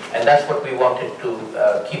already. And that's what we wanted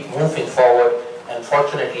to keep moving forward. And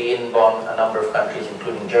fortunately, in Bonn, a number of countries,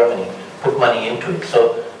 including Germany, put money into it.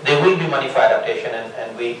 So there will be money for adaptation,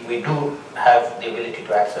 and we do have the ability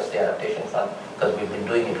to access the Adaptation Fund because we've been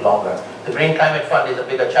doing it longer. The Green Climate Fund is a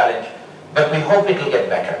bigger challenge, but we hope it will get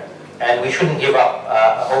better. And we shouldn't give up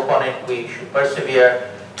hope on it. We should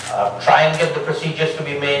persevere, try and get the procedures to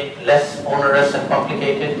be made less onerous and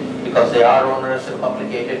complicated, because they are onerous and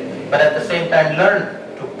complicated, but at the same time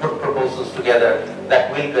learn to put proposals together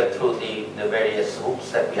that will get through the various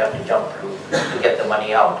hoops that we have to jump through to get the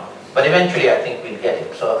money out. But eventually I think we'll get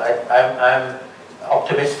it. So I'm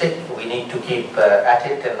optimistic. We need to keep at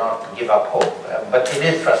it and not give up hope. But it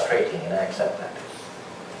is frustrating, and I accept that.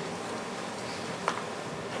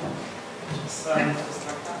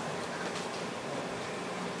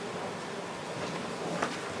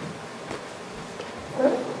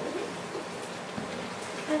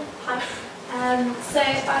 Hi. So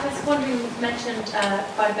I was wondering, you mentioned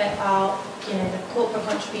quite a bit about the corporate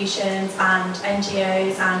contributions and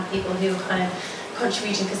NGOs and people who are kind of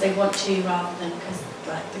contributing because they want to rather than because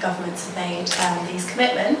the governments have made these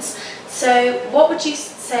commitments. So what would you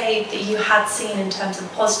say that you had seen in terms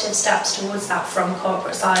of positive steps towards that from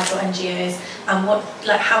corporate side or NGOs,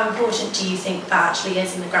 and how important do you think that actually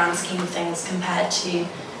is in the grand scheme of things compared to,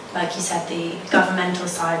 like you said, the governmental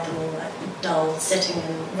side, the more dull sitting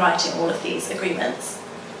and writing all of these agreements?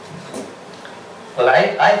 Well,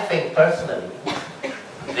 I think personally,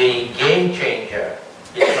 the game changer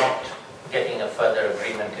is not getting a further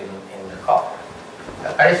agreement in the COP. The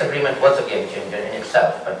Paris Agreement was a game changer in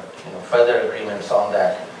itself, but further agreements on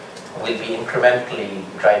that will be incrementally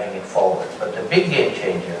driving it forward. But the big game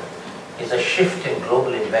changer is a shift in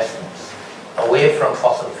global investments away from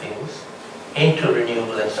fossil fuels into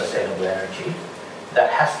renewable and sustainable energy.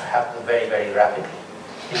 That has to happen very, very rapidly.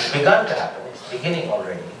 It's begun to happen. It's beginning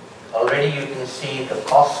already. Already you can see the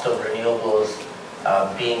cost of renewables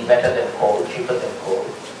being better than coal, cheaper than coal.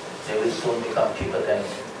 They will soon become cheaper than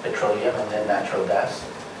petroleum and then natural gas.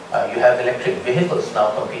 You have electric vehicles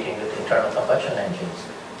now competing with internal combustion engines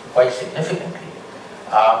quite significantly.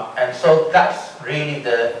 And so that's really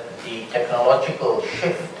the the technological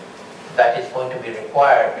shift that is going to be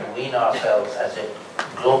required to wean ourselves as a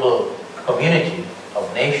global community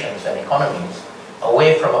of nations and economies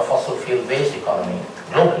away from a fossil fuel-based economy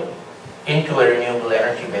globally into a renewable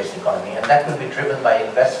energy-based economy, and that will be driven by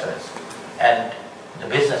investors and the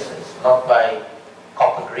businesses, not by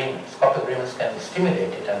COP agreements. COP agreements can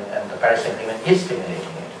stimulate it, and the Paris Agreement is stimulating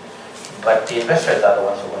it, but the investors are the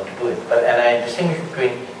ones who are going to do it. And I distinguish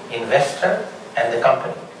between investor and the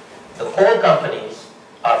company. The coal companies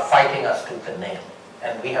are fighting us tooth and nail,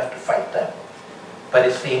 and we have to fight them. But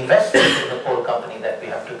it's the investors in the coal company that we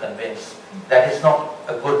have to convince that it's not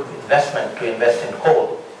a good investment to invest in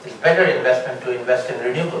coal. It's better investment to invest in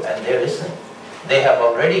renewable, and they're listening. They have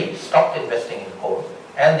already stopped investing in coal,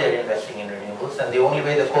 and they're investing in renewables, and the only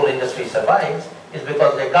way the coal industry survives is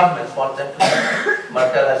because their governments want them to survive.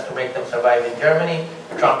 Merkel has to make them survive in Germany,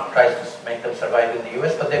 Trump tries to make them survive in the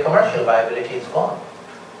US, but their commercial viability is gone.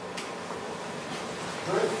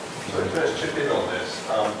 So let's chip in on this.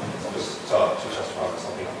 I'll just to justify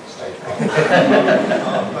something on the stage. But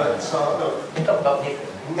I think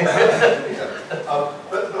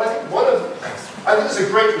I think it's a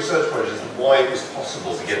great research project as to why it was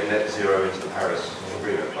possible to get net zero into the Paris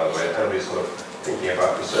Agreement, by the way. Everybody's sort of thinking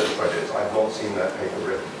about research projects. I've not seen that paper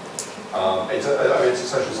written. It's a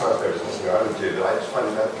social science paper, it's not something I would do, but I just find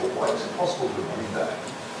it difficult. Why is it possible to agree that?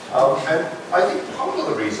 And I think part of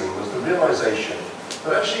the reason was the realization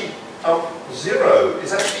that actually zero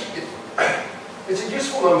is actually, it's a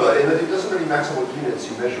useful number in that it doesn't really matter what units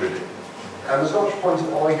you measure it in. And there's not much point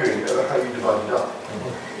in arguing over how you divide it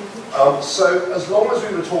up. So as long as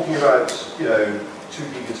we were talking about, 2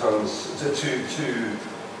 gigatons,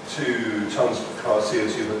 two tons of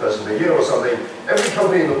CO2 per person per year or something, every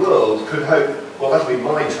company in the world could hope, well, that'll be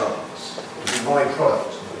my tons, it'll be my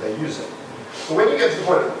product that they're using. But when you get to the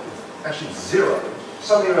point of actually zero,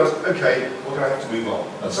 suddenly you realize, okay, we're going to have to move on.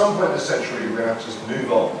 At some point in this century, we're going to have to just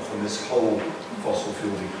move on from this whole fossil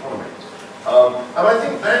fuel economy. And I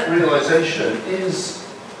think that realization is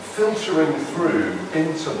filtering through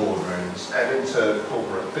into boardrooms and into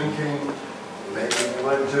corporate thinking. Maybe we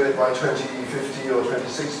won't do it by 2050 or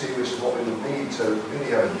 2060, which is what we would need to really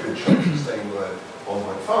have a good shot of staying below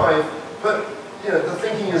 1.5. But the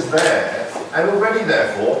thinking is there, and already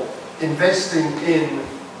therefore investing in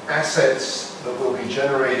assets that will be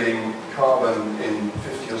generating carbon in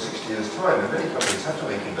 50 or 60 years' time, and many companies have to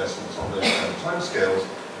make investments on those kind of timescales,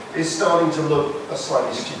 is starting to look a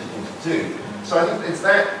slightly stupid thing to do. So I think it's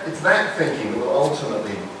that thinking that will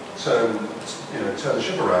ultimately turn the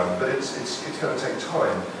ship around, but it's going to take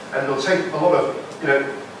time, and it'll take a lot of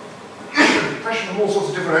pressure from all sorts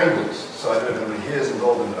of different angles. So I don't know if anybody here is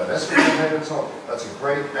involved in divestment payments. That's a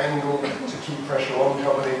great angle to keep pressure on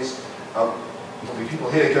companies. There'll be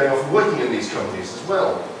people here going off and working in these companies as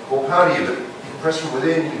well. More power to you, but you can press from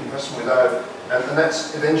within, you can press from without, and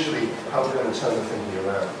that's eventually how we're going to turn the thinking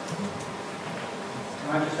around.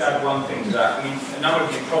 Can I just add one thing to that? I mean, a number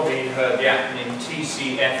of you probably heard the acronym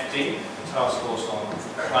TCFD, Task Force on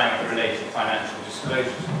Climate-Related Financial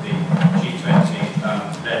Disclosures of the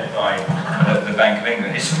G20, led by the Bank of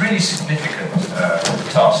England. It's a really significant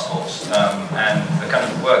task force, and the kind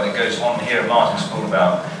of work that goes on here at Martin's School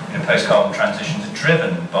about post-carbon transitions are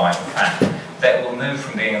driven by the fact that will move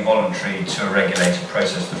from being a voluntary to a regulated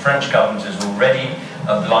process. The French government is already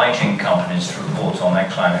obliging companies to report on their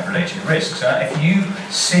climate-related risks. If you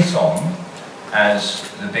sit on, as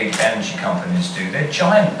the big energy companies do, they're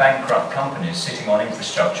giant bankrupt companies sitting on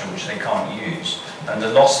infrastructure which they can't use. And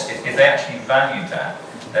the loss, if they actually valued that,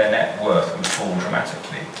 their net worth would fall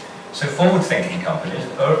dramatically. So forward-thinking companies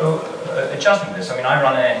are adjusting this. I mean, I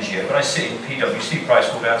run an NGO, but I sit in PwC,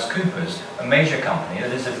 PricewaterhouseCoopers, a major company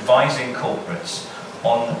that is advising corporates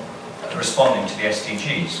on responding to the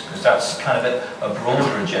SDGs, because that's kind of a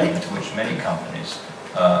broader agenda to which many companies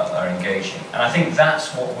are engaging. And I think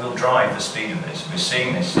that's what will drive the speed of this. We're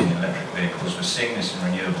seeing this in electric vehicles, we're seeing this in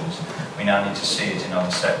renewables. We now need to see it in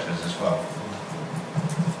other sectors as well.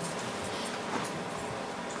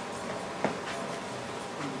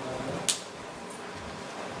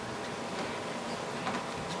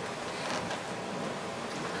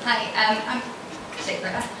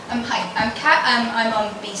 I'm Kat. I'm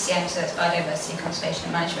on BCM, so that's Biodiversity, Conservation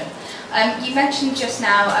and Management. You mentioned just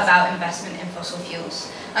now about investment in fossil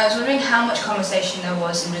fuels. I was wondering how much conversation there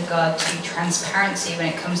was in regard to transparency when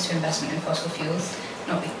it comes to investment in fossil fuels.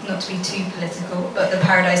 Not to be too political, but the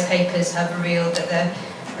Paradise Papers have revealed that they're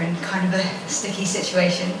in kind of a sticky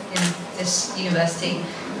situation in this university,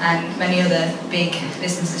 and many other big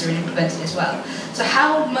businesses are implemented as well. So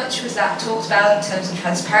how much was that talked about in terms of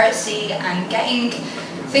transparency and getting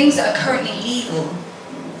things that are currently legal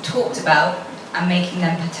talked about and making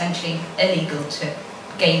them potentially illegal to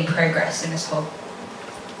gain progress in this whole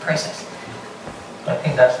process? I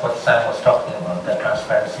think that's what Sam was talking about, the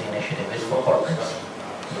transparency initiative is for corporates.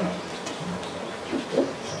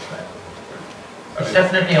 That's right. It's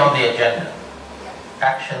definitely on the agenda.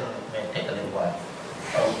 Action may take a little while.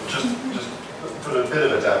 Just put a bit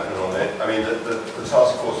of a dampener on it. I mean, the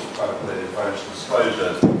task force for climate-related financial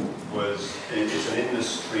disclosure it's an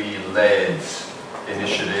industry-led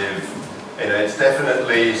initiative. You know, it's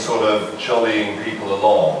definitely sort of jollying people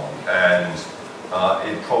along, and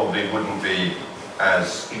it probably wouldn't be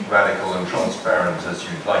as radical and transparent as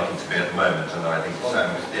you'd like it to be at the moment. And I think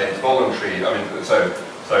it's voluntary. I mean, so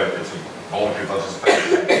it's a voluntary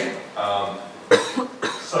participation.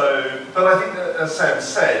 But I think that, as Sam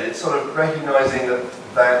said, it's sort of recognising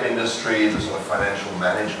that industry, the sort of financial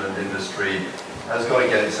management industry, has got to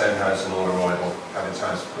get its own house in order, or it'll have its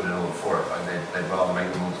house put in order for it. Like they'd rather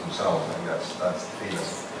make the rules themselves. I think that's the feeling.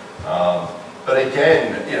 But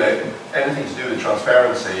again, you know, anything to do with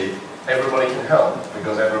transparency, everybody can help,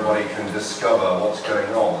 because everybody can discover what's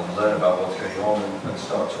going on and learn about what's going on and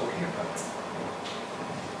start talking about it.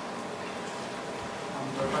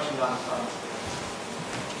 There are questions on the phone.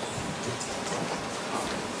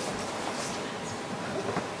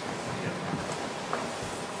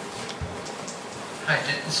 Hi,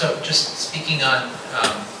 so just speaking on,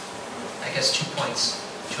 I guess 2 points,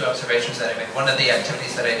 2 observations that I made. One of the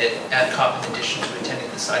activities that I did at COP, in addition to attending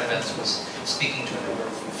the side events, was speaking to a number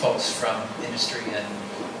of folks from industry and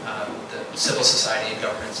the civil society and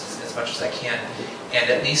governments as much as I can. And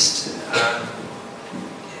at least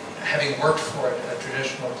having worked for a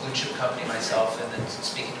traditional blue chip company myself, and then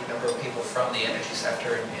speaking to a number of people from the energy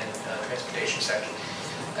sector and transportation sector,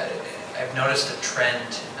 I've noticed a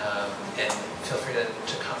trend, and feel free to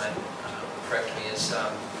comment, correct me, is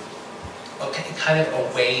kind of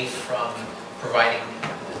away from providing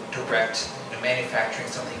direct, manufacturing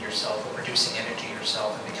something yourself or producing energy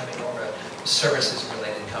yourself, and becoming more of a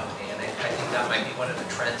services-related company. And I think that might be one of the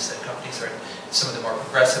trends that companies are, some of the more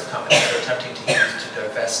progressive companies are attempting to use to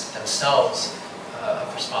divest themselves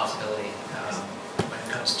of responsibility when it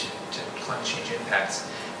comes to climate change impacts.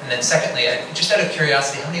 And then secondly, just out of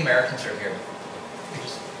curiosity, how many Americans are here?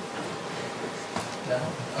 No?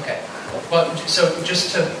 Okay. Well, so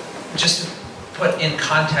just to put in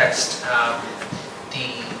context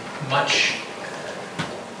the much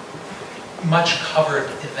covered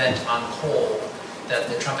event on coal that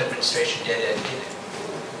the Trump administration did,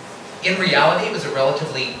 in reality it was a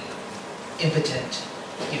relatively impotent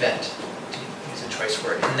event, to use a choice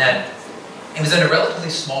word, in that it was in a relatively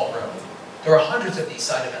small room. There were hundreds of these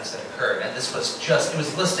side events that occurred, and this was just, it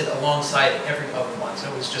was listed alongside every other one, so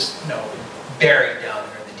it was just, buried down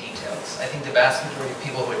there in the details. I think the vast majority of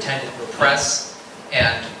people who attended were press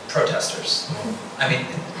and protesters. I mean,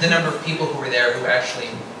 the number of people who were there who actually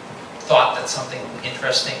thought that something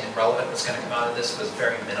interesting and relevant was going to come out of this was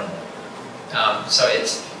very minimal. So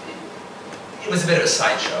it was a bit of a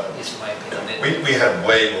sideshow, at least in my opinion. We had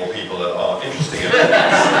way more people that are interesting in it.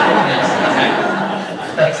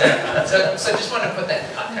 Exactly. So I just wanted to put that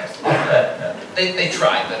in context. They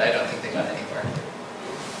tried, but I don't think they got anywhere.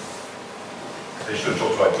 They should have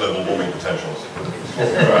talked about global warming potentials.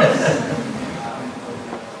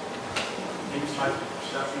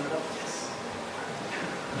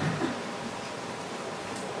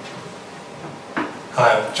 Hi,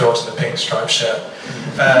 I'm George in the pink striped shirt.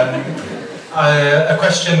 A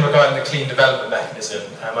question regarding the clean development mechanism.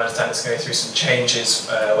 I understand it's going through some changes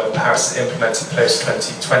when Paris is implemented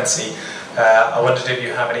post-2020. I wondered if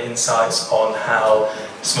you have any insights on how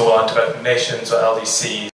small undeveloped nations or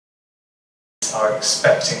LDCs are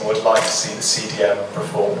expecting or would like to see the CDM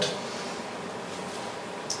reformed.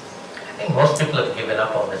 I think most people have given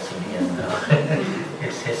up on the CDM now.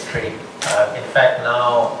 It's history. In fact,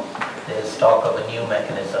 now there's talk of a new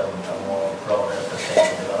mechanism, a more broader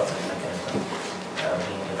sustainable development mechanism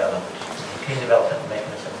being developed. The clean development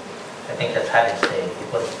mechanism, I think, has had its day.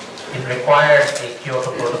 It required a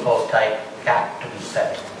Kyoto Protocol type cap to be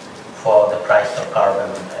set for the price of carbon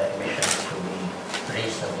emissions to be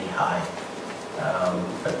reasonably high.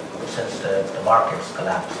 But since the markets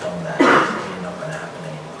collapsed on that, it's really not going to happen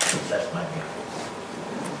anymore. That's my view.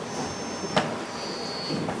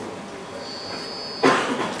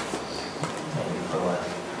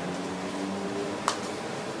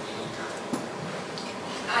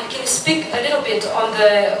 Can you speak a little bit on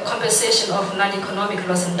the compensation of non-economic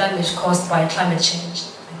loss and damage caused by climate change?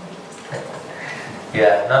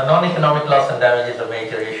 Yeah, non-economic loss and damage is a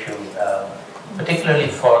major issue, particularly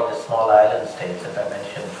for the small island states, as I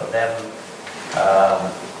mentioned. For them,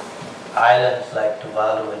 islands like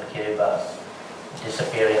Tuvalu and Kiribati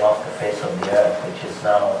disappearing off the face of the earth, which is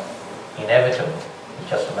now inevitable. It's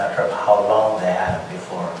just a matter of how long they have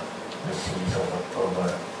before the seas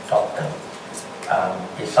overtop them,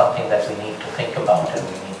 is something that we need to think about and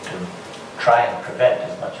we need to try and prevent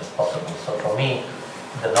as much as possible. So for me,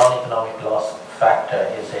 the non-economic loss factor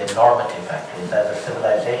is a normative factor. Is as a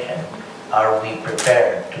civilization, are we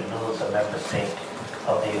prepared to lose a member state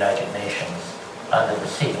of the United Nations under the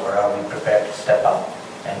sea, or are we prepared to step up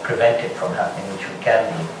and prevent it from happening, which we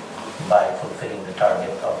can do by fulfilling the target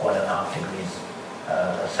of 1.5 degrees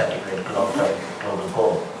centigrade global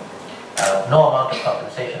goal. No amount of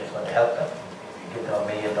compensation is going to help them. You give them $1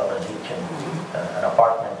 million each and an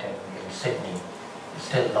apartment in Sydney, it's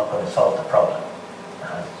still not going to solve the problem.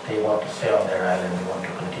 They want to stay on their island, they want to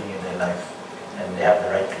continue their life, and they have the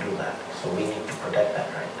right to do that. So we need to protect that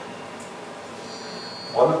right.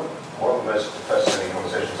 One of the most fascinating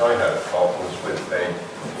conversations I had was with a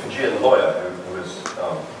Fijian lawyer who was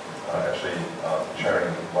actually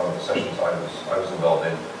chairing one of the sessions I was involved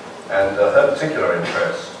in, and her particular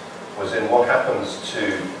interest was in what happens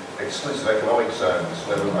to exclusive economic zones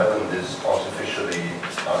when an island is artificially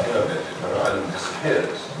innovated, when an island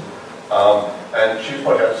disappears. And she was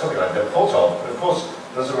pointing out something I'd never thought of, but of course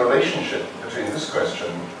there's a relationship between this question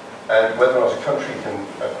and whether or not a country can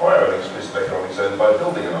acquire an exclusive economic zone by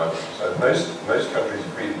building an island. So most countries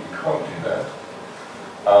agree that you can't do that.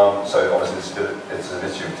 So obviously it's an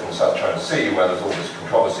issue in the South China Sea where there's all this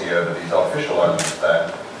controversy over these artificial islands there.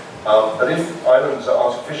 But if islands are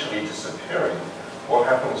artificially disappearing, what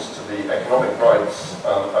happens to the economic rights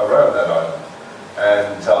around that island?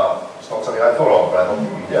 And it's not something I thought of, but I thought,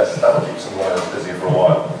 yes, that'll keep some lawyers busy for a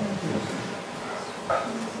while.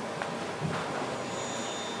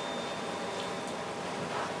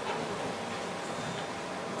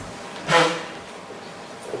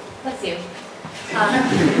 Bless you.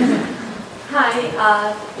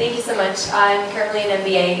 Hi, thank you so much. I'm currently an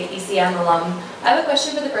MBA ECM alum. I have a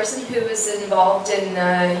question for the person who is involved in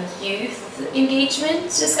youth engagement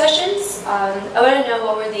discussions. I want to know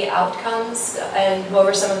what were the outcomes and what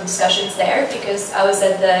were some of the discussions there, because I was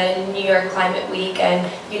at the New York Climate Week and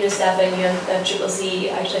UNICEF and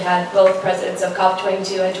UNFCCC actually had both presidents of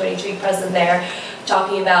COP22 and 23 present there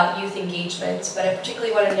talking about youth engagement. But I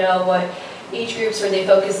particularly want to know what age groups were they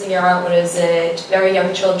focusing on? What is it? Very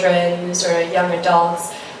young children, sort of young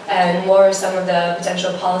adults, and what are some of the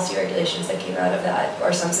potential policy regulations that came out of that,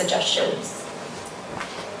 or some suggestions?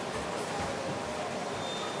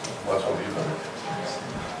 What's one of you?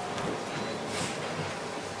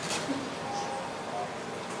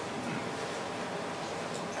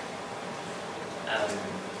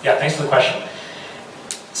 Yeah, thanks for the question.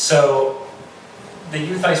 So the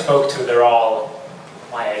youth I spoke to, they're all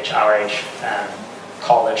my age, our age,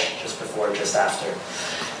 college, just before, just after.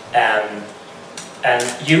 And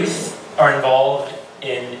youth are involved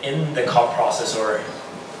in the COP process, or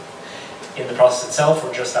in the process itself,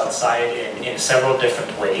 or just outside in several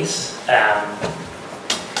different ways. And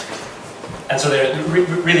so there are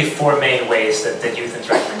really four main ways that youth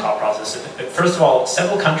interact in the COP process. First of all,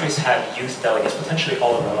 several countries have youth delegates, potentially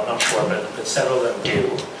all of them, I'm not sure, but several of them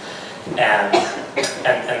do.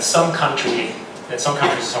 And some countries and some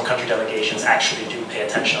country delegations actually do pay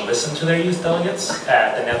attention and listen to their youth delegates.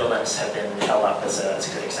 The Netherlands have been held up as a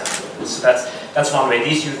good example of this. So that's one way.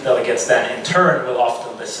 These youth delegates then in turn will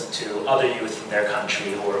often listen to other youth from their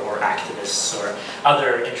country or activists or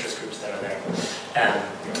other interest groups that are there.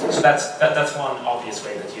 So that's one obvious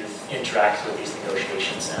way that youth interact with these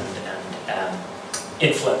negotiations and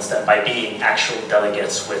influence them by being actual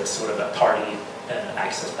delegates with sort of a party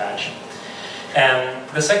access badge.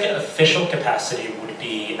 The second official capacity would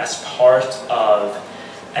be as part of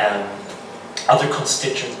other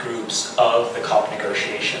constituent groups of the COP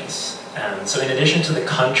negotiations. So in addition to the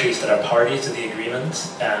countries that are party to the agreement,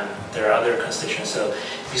 there are other constituents. So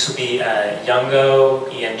these would be Youngo,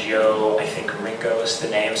 ENGO, I think Ringo is the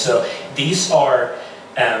name. So these are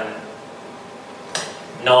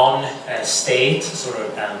non-state sort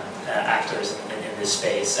of actors in this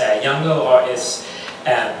space. Youngo is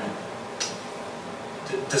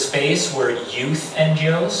the space where youth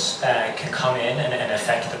NGOs can come in and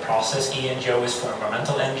affect the process. ENGO is for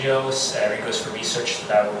environmental NGOs, Ringo is for research,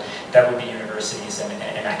 so that would be universities and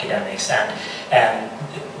academics. And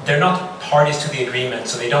they're not parties to the agreement,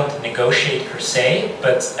 so they don't negotiate per se,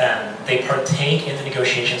 but they partake in the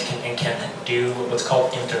negotiations and can do what's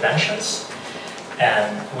called interventions,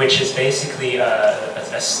 which is basically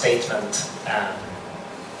a statement,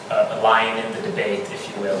 a line in the debate,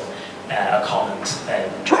 if you will, a comment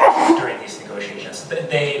during these negotiations. negotiations.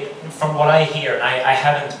 From what I hear, and I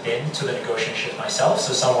haven't been to the negotiations myself,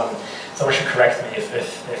 so someone should correct me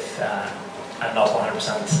if I'm not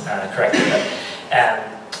 100% corrected.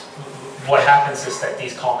 But what happens is that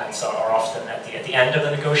these comments are often at the end of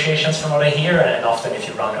the negotiations, from what I hear, and often if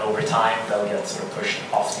you run over time, they'll get sort of pushed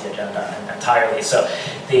off the agenda entirely. So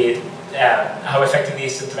how effective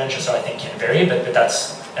these interventions are, I think, can vary, but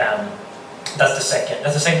that's the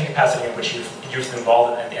second capacity in which youth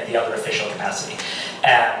involved, and the other official capacity.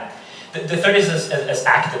 The third is as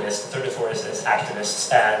activists. The third and fourth is as activists.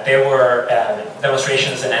 There were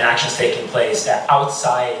demonstrations and actions taking place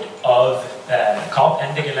outside of COP,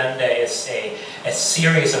 and the Gelände is a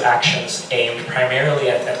series of actions aimed primarily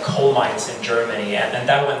at coal mines in Germany, and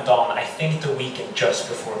that went on, I think, the weekend just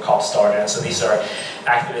before COP started. And so these are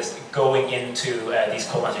activists going into these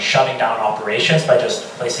coal mines and shutting down operations by just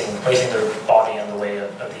placing their body in the way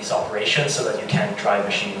of these operations so that you can't drive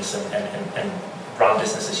machines and run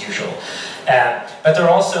business as usual. But there are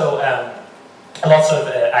also lots of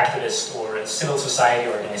activists or civil society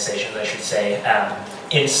organizations, I should say,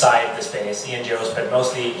 inside the space, NGOs, but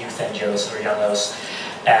mostly youth NGOs or youngos.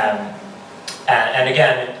 And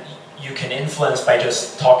again, you can influence by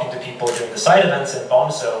just talking to people during the side events in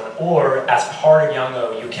Bonn zone, or as part of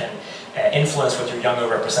Youngo, you can influence what your Youngo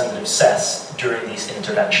representative says during these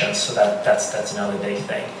interventions. So that's another big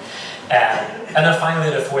thing. And then finally,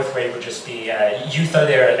 the fourth way would just be youth are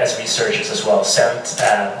there as researchers as well, sent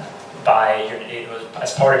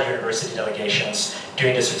as part of university delegations,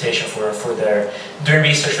 doing dissertation doing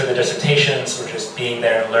research for their dissertations, or just being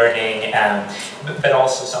there and learning, but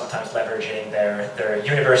also sometimes leveraging their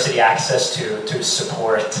university access to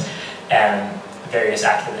support various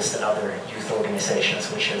activists and other youth organizations,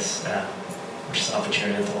 which is an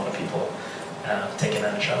opportunity that a lot of people take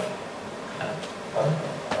advantage of.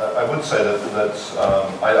 I would say that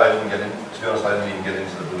I didn't get in. To be honest, I didn't even get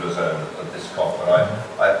into the Buddha zone at this COP, but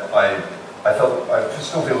I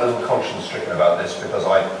still feel a little conscience-stricken about this because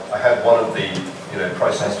I had one of the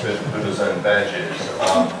processed Buddha zone badges,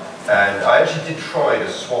 and I actually did try to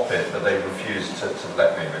swap it, but they refused to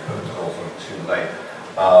let me because it was also too late,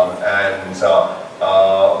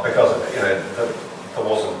 because there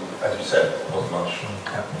wasn't, as you said, there wasn't much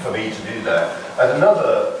for me to do that. And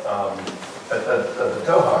another. At the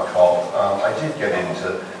Doha COP, I did get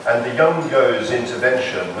into, and the Youngo's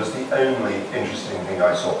intervention was the only interesting thing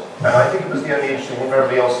I saw. And I think it was the only interesting thing for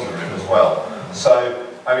everybody else in the room as well. So,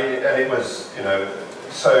 I mean, and it was,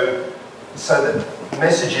 so that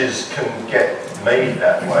messages can get made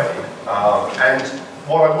that way. And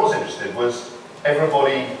what I was interested was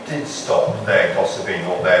everybody did stop their gossiping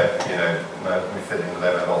or their, fiddling with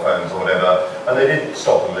their mobile phones or whatever, and they did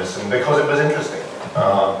stop and listen because it was interesting.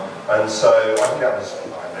 And so I think that was,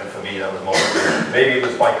 I don't know, for me that was more, maybe it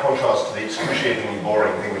was by contrast to the excruciatingly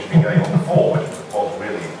boring thing which had been going on before, which was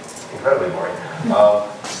really incredibly boring.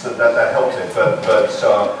 So that helped it, but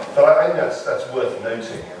I think that's worth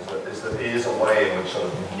noting, is that it is a way in which sort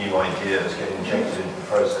of new ideas get injected into the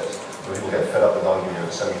process, where people get fed up with arguing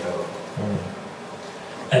over semicolon.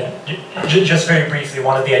 And just very briefly,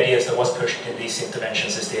 one of the ideas that was pushed in these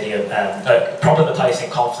interventions is the idea of problematizing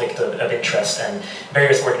conflict of interest, and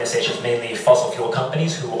various organizations, mainly fossil fuel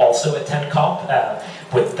companies, who also attend COP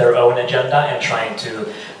with their own agenda and trying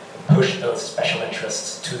to push those special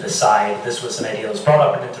interests to the side. This was an idea that was brought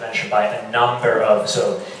up in intervention by a number of,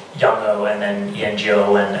 Youngo and then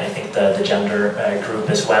ENGO and I think the gender group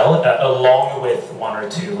as well, along with one or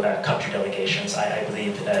two country delegations. I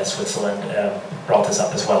believe Switzerland brought this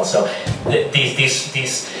up as well. So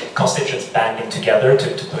these constituents banding together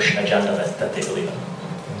to push an agenda that they believe in.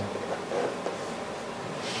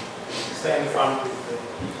 Stay in the front.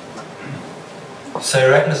 So I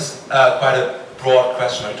reckon this is quite a broad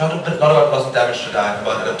question. We talked a lot about loss and damage today,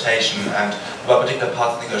 about adaptation, and about particular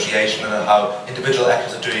parts of negotiation and how individual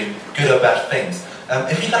actors are doing good or bad things.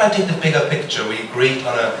 If you kind of take the bigger picture, we agreed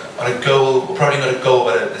on a goal, probably not a goal,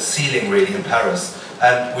 but a ceiling really in Paris.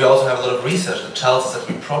 And we also have a lot of research that tells us that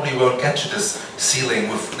we probably won't get to this ceiling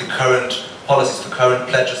with the current policies, the current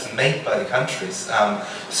pledges made by the countries.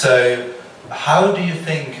 So how do you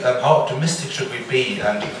think, how optimistic should we be,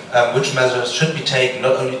 and which measures should be taken,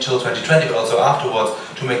 not only till 2020, but also afterwards,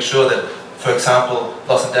 to make sure that, for example,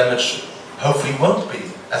 loss and damage hopefully won't be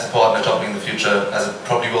as important a topic in the future as it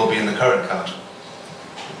probably will be in the current count?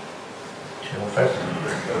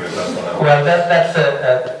 Well, that's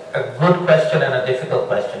a good question and a difficult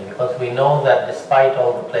question, because we know that despite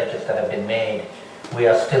all the pledges that have been made, we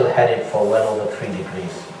are still headed for well over 3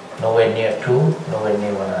 degrees. Nowhere near 2, nowhere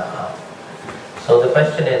near 1.5. So the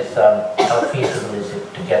question is, how feasible is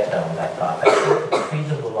it to get down that path? I think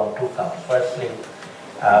feasible on two counts. Firstly,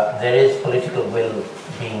 there is political will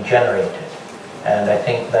being generated, and I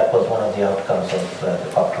think that was one of the outcomes of the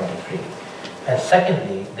COP23. And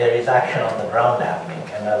secondly, there is action on the ground happening,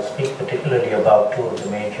 and I'll speak particularly about two of the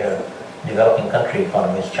major developing country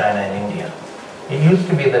economies, China and India. It used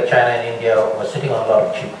to be that China and India were sitting on a lot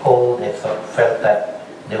of cheap coal. They sort of felt that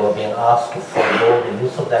they were being asked to forego the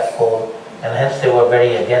use of that coal, and hence they were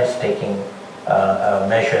very against taking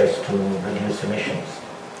measures to reduce emissions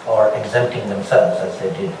or exempting themselves as they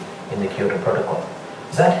did in the Kyoto Protocol.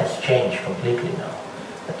 That has changed completely now.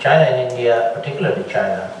 But China and India, particularly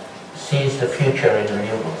China, sees the future in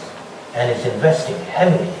renewables and is investing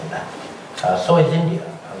heavily in that. So is India,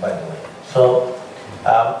 by the way. So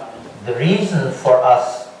the reason for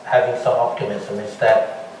us having some optimism is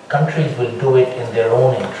that countries will do it in their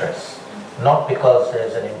own interests, not because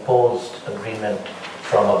there's an imposed agreement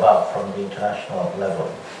from above, from the international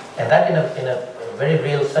level. And that in a very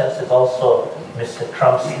real sense is also Mr.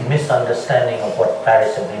 Trump's misunderstanding of what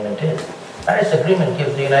Paris Agreement is. Paris Agreement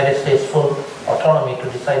gives the United States full autonomy to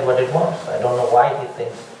decide what it wants. I don't know why he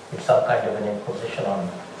thinks it's some kind of an imposition on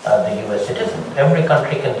the US. It isn't. Every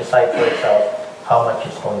country can decide for itself how much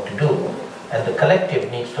it's going to do. And the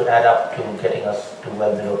collective needs to add up to getting us to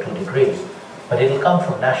well below 2 degrees. But it will come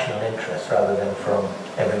from national interest rather than from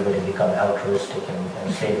everybody becoming altruistic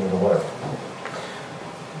and saving the world.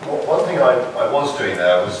 Well, one thing I was doing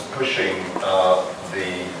there was pushing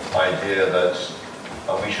the idea that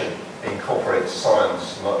we should incorporate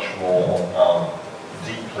science much more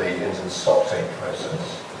deeply into the stocktake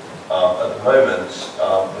process. At the moment,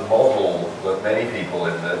 the model that many people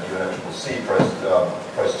in the UNFCCC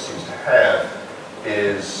process seems to have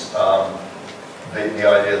is the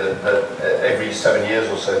idea that every 7 years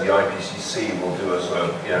or so the IPCC will do a sort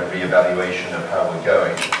of re-evaluation of how we're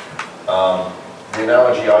going. The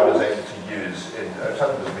analogy I was able to use, I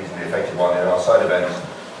think it was a reasonably effective one in our side events,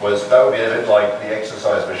 was that would be a bit like the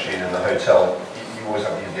exercise machine in the hotel. You always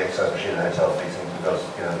have to use the exercise machine in the hotel for these things because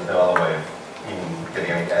there's no other way of even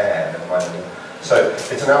getting any air. So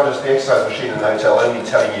it's analogous to the exercise machine in the hotel only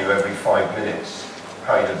telling you every 5 minutes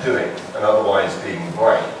how you're doing and otherwise being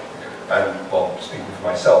blank. And well, speaking for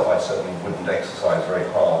myself, I certainly wouldn't exercise very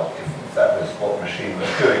hard if that was what the machine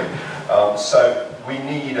was doing. So we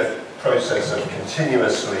need a process of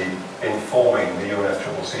continuously informing the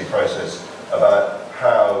UNFCCC process about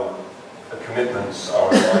how the commitments are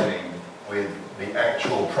aligning with the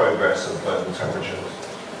actual progress of global temperatures.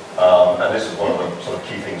 And this is one of the sort of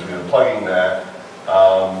key things we were plugging there.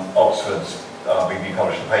 Oxford's BB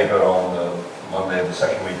published a paper on the Monday of the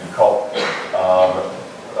second week of COP,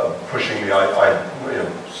 pushing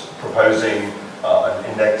proposing an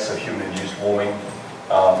index of human-induced warming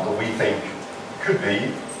that we think could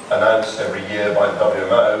be announced every year by the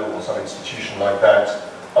WMO or some institution like that,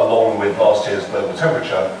 along with last year's global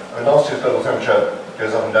temperature. I mean, last year's global temperature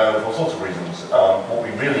goes up and down for all sorts of reasons. What we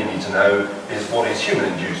really need to know is what is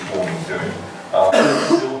human-induced warming doing.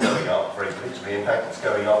 It's still going up very quickly. In fact, it's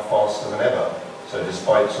going up faster than ever. So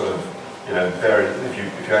despite sort of,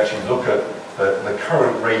 if you actually look at the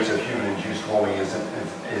current rate of human-induced warming is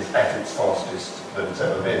at its fastest that it's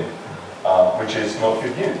ever been, which is not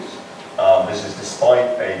good news. This is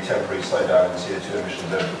despite a temporary slowdown in CO2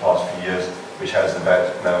 emissions over the past few years, which has in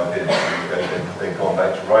fact now appeared they've gone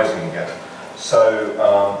back to rising again. So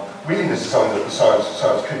we think this is something that the science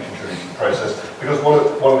could contribute to the process, because one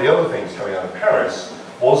of the other things coming out of Paris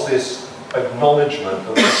was this acknowledgement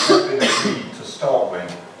that we've been agreed to start with.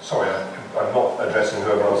 Sorry, I'm not addressing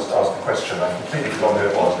whoever else asked the question. I completely forgot who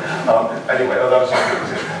it was. Anyway, that was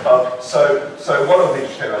just so one of the things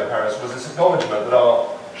which came out of Paris was this acknowledgement that our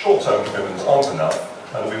short-term commitments aren't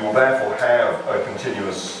enough, and we will therefore have a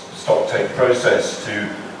continuous stocktake process to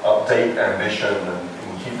update ambition and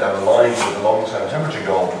keep that aligned with the long-term temperature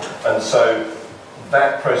goal. And so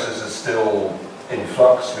that process is still in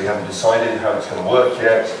flux. We haven't decided how it's going to work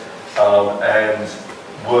yet, and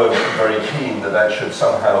we're very keen that that should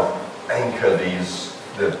somehow anchor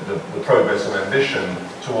the progress and ambition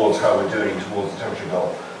towards how we're doing towards the temperature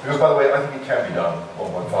goal. Because, by the way, I think it can be done,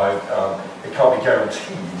 1.5. It can't be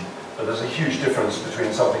guaranteed, but there's a huge difference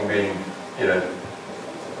between something being, you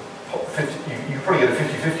probably get a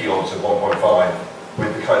 50-50 odds of 1.5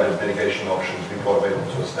 with the kind of mitigation options we've got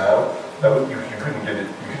available to us now. You couldn't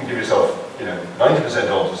give yourself, 90%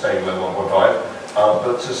 odds of staying below 1.5,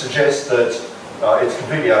 but to suggest that it's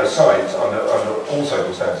completely out of sight under all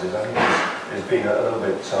circumstances, I think is being a little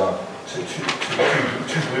bit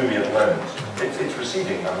too gloomy at the moment. It's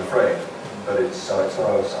receding, I'm afraid, but it's not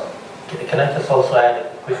out of sight. Can I just also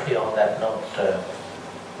add quickly on that note,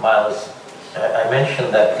 Myles? I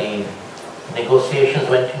mentioned that the negotiations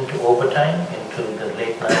went into overtime, into the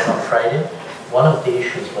late night on Friday. One of the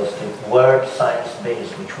issues was the word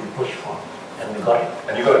science-based, which we pushed for, and we got it.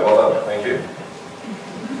 And you got it, well done, thank you.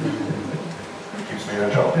 Keeps me in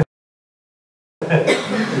a job.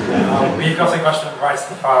 We've got a question right at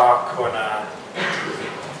the far corner.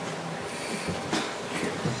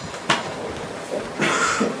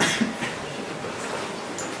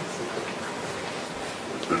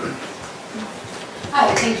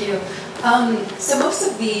 Hi, thank you. So most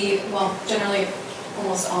of the, well, generally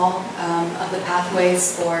almost all of the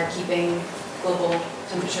pathways for keeping global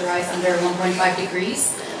temperature rise under 1.5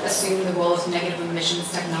 degrees assume the role of negative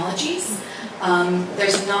emissions technologies.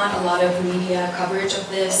 There's not a lot of media coverage of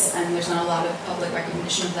this, and there's not a lot of public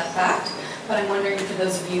recognition of that fact. But I'm wondering, for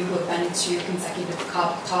those of you who have been to consecutive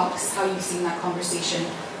COP talks, how you've seen that conversation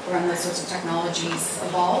around those sorts of technologies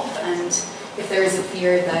evolve, and if there is a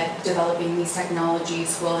fear that developing these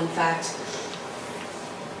technologies will, in fact,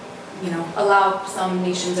 allow some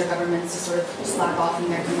nations or governments to sort of slack off in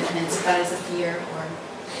their commitments, if that is a fear, or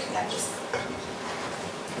just...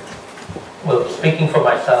 Well, speaking for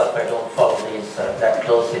myself, I don't follow these that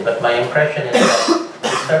closely, but my impression is that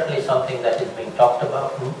it's certainly something that is being talked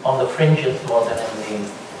about on the fringes more than in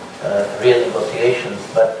the real negotiations,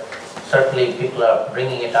 but certainly people are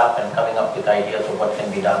bringing it up and coming up with ideas of what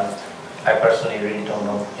can be done. I personally really don't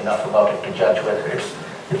know enough about it to judge whether it's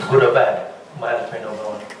good or bad. Myles may know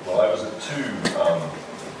more. Well, I was at two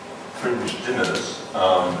fringe dinners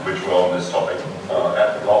which were on this topic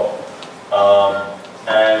at the COP.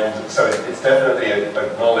 And so it's definitely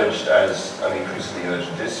acknowledged as an increasingly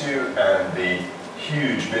urgent issue, and the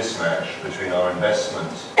huge mismatch between our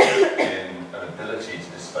investment in an ability to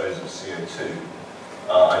dispose of CO2.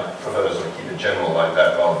 I prefer to sort of keep it general like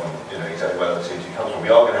that rather than exactly where the CO2 comes from. We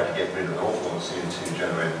are going to have to get rid of an awful lot of CO2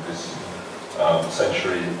 generated this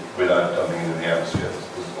century without dumping it in the atmosphere.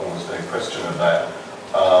 There's almost no question of that.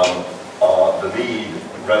 The need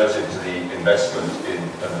relative to the investment in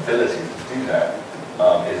an ability to do that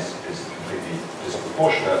is completely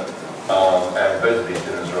disproportionate, and both of these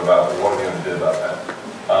dinners are about what are we going to do about that.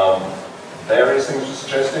 Various things were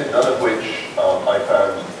suggested, none of which I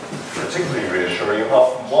found particularly reassuring,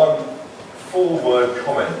 apart from one full-word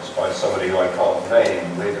comment by somebody who I can't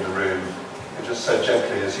name, made in the room, who just said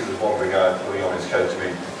gently as he was wandering out, pulling on his coat to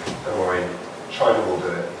me, "Don't worry, China will do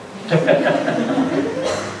it."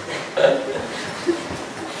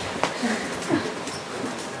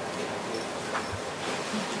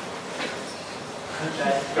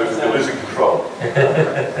 They're losing control. We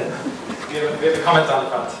have a comment on the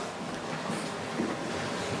front.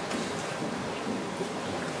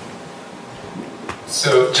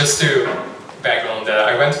 So just to background that,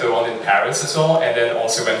 I went to the one in Paris as well, and then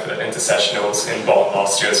also went for the intersessionals in Bonn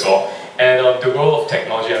last year as well. And the role of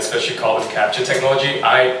technology, and especially carbon capture technology,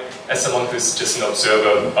 as someone who's just an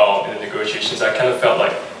observer in the negotiations, I kind of felt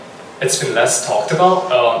like it's been less talked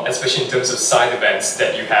about, especially in terms of side events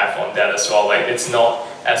that you have on that as well. Like, it's not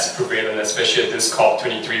as prevalent, especially at this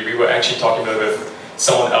COP23. We were actually talking about it with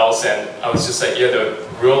someone else, and I was just like, yeah, the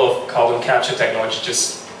role of carbon capture technology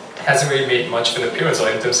just hasn't really made much of an appearance, or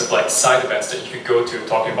in terms of like side events that you could go to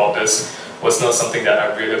talking about this was not something that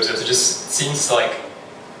I really observed. It just seems like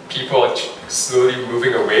people are slowly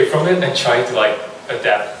moving away from it and trying to like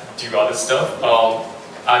adapt, do other stuff.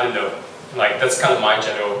 I don't know. Like, that's kind of my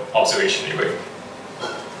general observation anyway.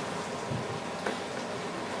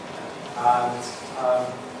 And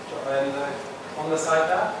on the side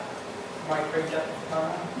there, might bring that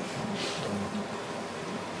camera.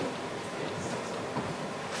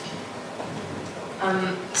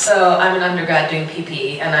 So I'm an undergrad doing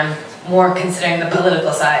PP, and I'm more considering the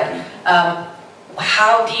political side.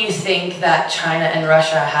 How do you think that China and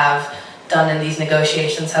Russia have done in these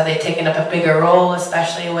negotiations? Have they taken up a bigger role,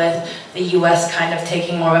 especially with the US kind of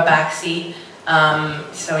taking more of a backseat?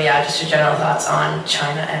 So yeah, just your general thoughts on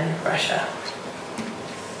China and Russia.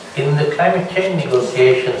 In the climate change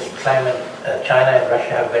negotiations, China and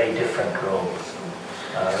Russia have very different roles.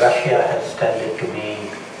 Russia has tended to be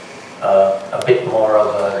a bit more of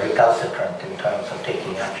a recalcitrant in terms of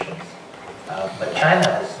taking actions. But China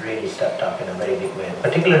has really stepped up in a very big way,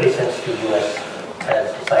 particularly since the US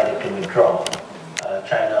has decided to withdraw.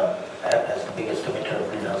 China, as the biggest emitter of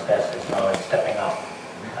greenhouse gases, now is stepping up,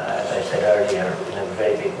 as I said earlier, in a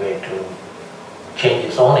very big way to change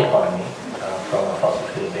its own economy from a fossil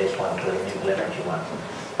fuel-based one to a renewable energy one.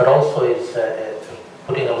 But also is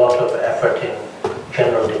putting a lot of effort in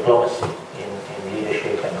general diplomacy, in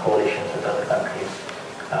leadership and coalitions with other countries.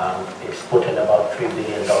 It's put in about $3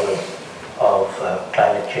 billion of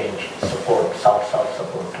climate change support, South-South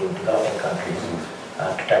support to developing countries.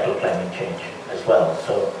 to tackle climate change as well.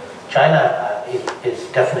 So China is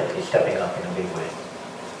definitely stepping up in a big way.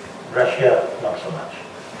 Russia, not so much.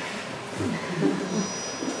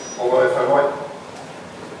 Although if I might,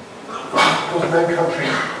 of course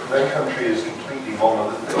no country is completely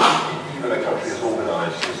monolithic, even a country as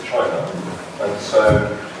organised as China. And so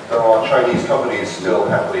there are Chinese companies still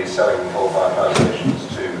happily selling coal-fired power stations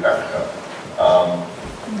to Africa.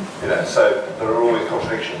 So there are always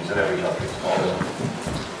contradictions in every country.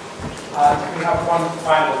 We have one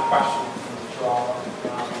final question from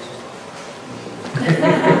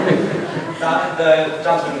the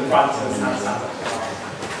gentleman in front has hands up.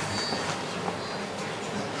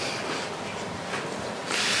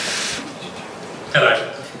 Hello.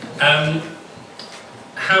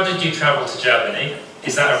 How did you travel to Germany?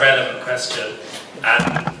 Is that a relevant question?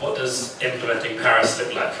 And what does implementing Paris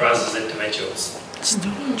look like for us as individuals?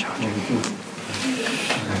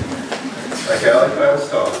 Okay, I'll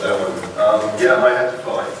start with that one. Yeah, I had to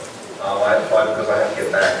fly. I had to fly because I had to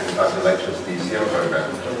get back in time to lecture to the ECM program.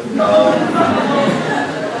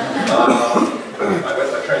 I went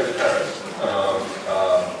by train to Paris.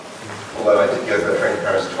 Although I did go by train to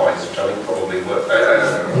Paris twice, which I think probably worked. I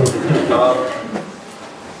don't know.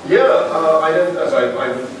 I don't, as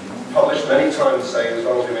I've published many times saying, as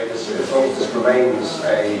long as we make this, as long as this remains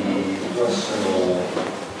a personal,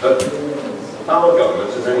 that our government,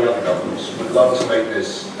 as any other governments, would love to make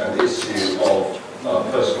this an issue of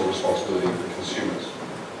personal responsibility for consumers.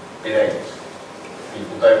 It ain't.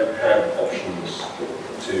 People don't have options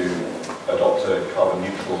to adopt a carbon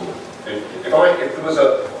neutral. If there was a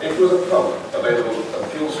pump available at a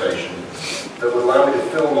fuel station that would allow me to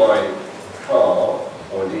fill my car,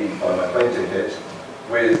 or indeed buy my plane ticket,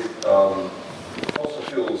 with fossil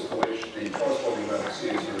fuels for which the corresponding amount of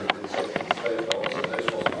CO2 has been saved and those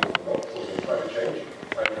fossil fuels are not causing climate change,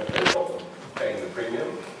 I don't have no problem paying the premium.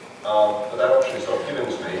 But that option is not given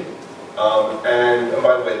to me. And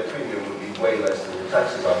by the way, the premium would be way less than the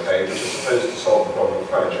taxes I pay, which is supposed to solve the problem of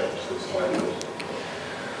climate change. So it's my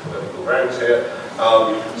political grounds here.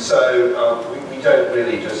 We don't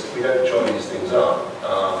really we don't join these things up.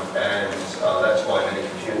 And that's why many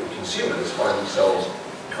consumers find themselves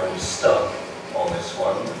kind of stuck on this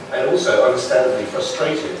one. And also understandably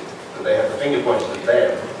frustrated that they have the finger pointed at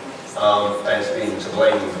them as being to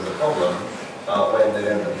blame for the problem when they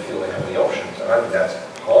don't really feel they have any options. And I think that's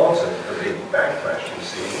part of the big backlash we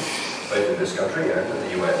see, both in this country and in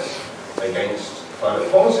the US, against climate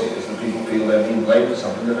policy, is that people feel they're being blamed for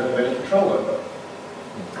something they don't have any control over.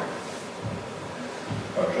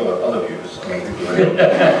 I'm sure there are other views. I mean, people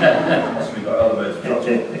have possibly got other modes of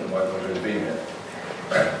transport that might not really be here.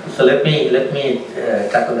 So let me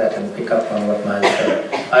tackle that and pick up on what Myles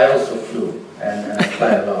said. I also flew and I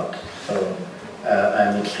fly a lot, so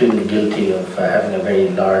I'm extremely guilty of having a very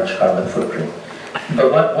large carbon footprint.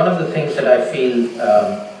 But one of the things that I feel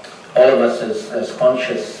all of us as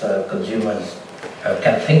conscious consumers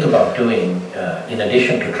can think about doing, in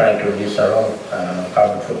addition to trying to reduce our own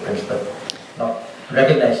carbon footprints, but not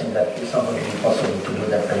recognizing that it's not going to be possible to do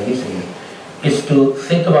that very easily, is to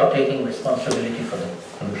think about taking responsibility for the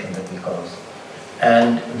pollution that we cause.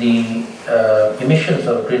 And the emissions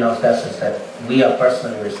of greenhouse gases that we are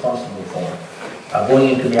personally responsible for are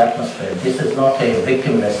going into the atmosphere. This is not a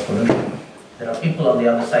victimless pollution. There are people on the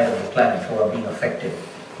other side of the planet who are being affected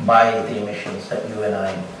by the emissions that you and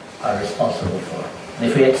I are responsible for. And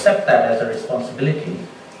if we accept that as a responsibility,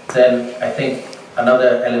 then I think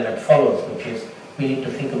another element follows, which is we need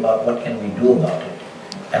to think about what can we do about it.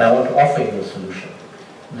 And I want to offer you a solution.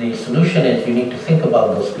 The solution is you need to think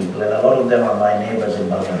about those people, and a lot of them are my neighbors in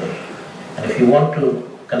Bangladesh. And if you want to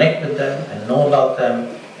connect with them and know about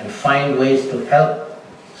them and find ways to help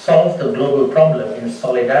solve the global problem in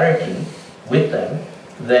solidarity with them,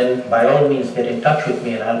 then by all means get in touch with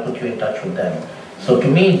me and I'll put you in touch with them. So to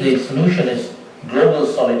me, the solution is global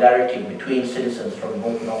solidarity between citizens from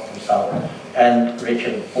both north and south and rich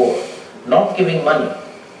and poor. Not giving money.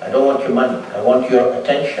 I don't want your money. I want your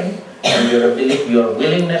attention and your ability, your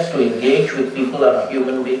willingness to engage with people on a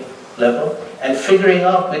human level and figuring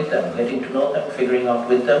out with them, getting to know them, figuring out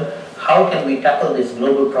with them, how can we tackle this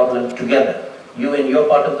global problem together? You in your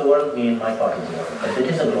part of the world, me in my part of the world. Because it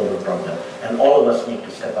is a global problem and all of us need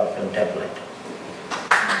to step up and tackle it.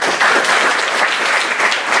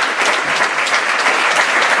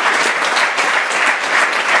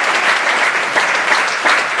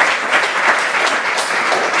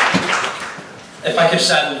 If I could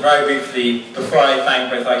just add very briefly, before I thank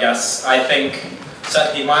both our guests, I think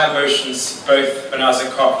certainly my emotions, both when I was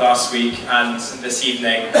at COP last week and this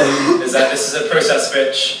evening, is that this is a process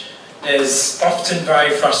which is often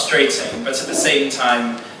very frustrating, but at the same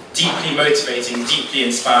time deeply motivating, deeply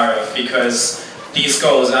inspiring, because these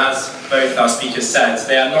goals, as both our speakers said,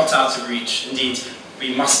 they are not out of reach. Indeed,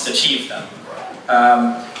 we must achieve them.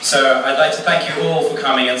 So I'd like to thank you all for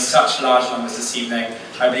coming in such large numbers this evening.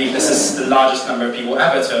 I believe this is the largest number of people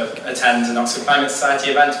ever to attend an Oxford Climate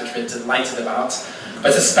Society event, which we're delighted about.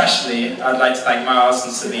 But especially, I'd like to thank Myles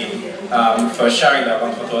and Saleem for sharing their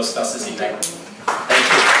wonderful thoughts with us this evening.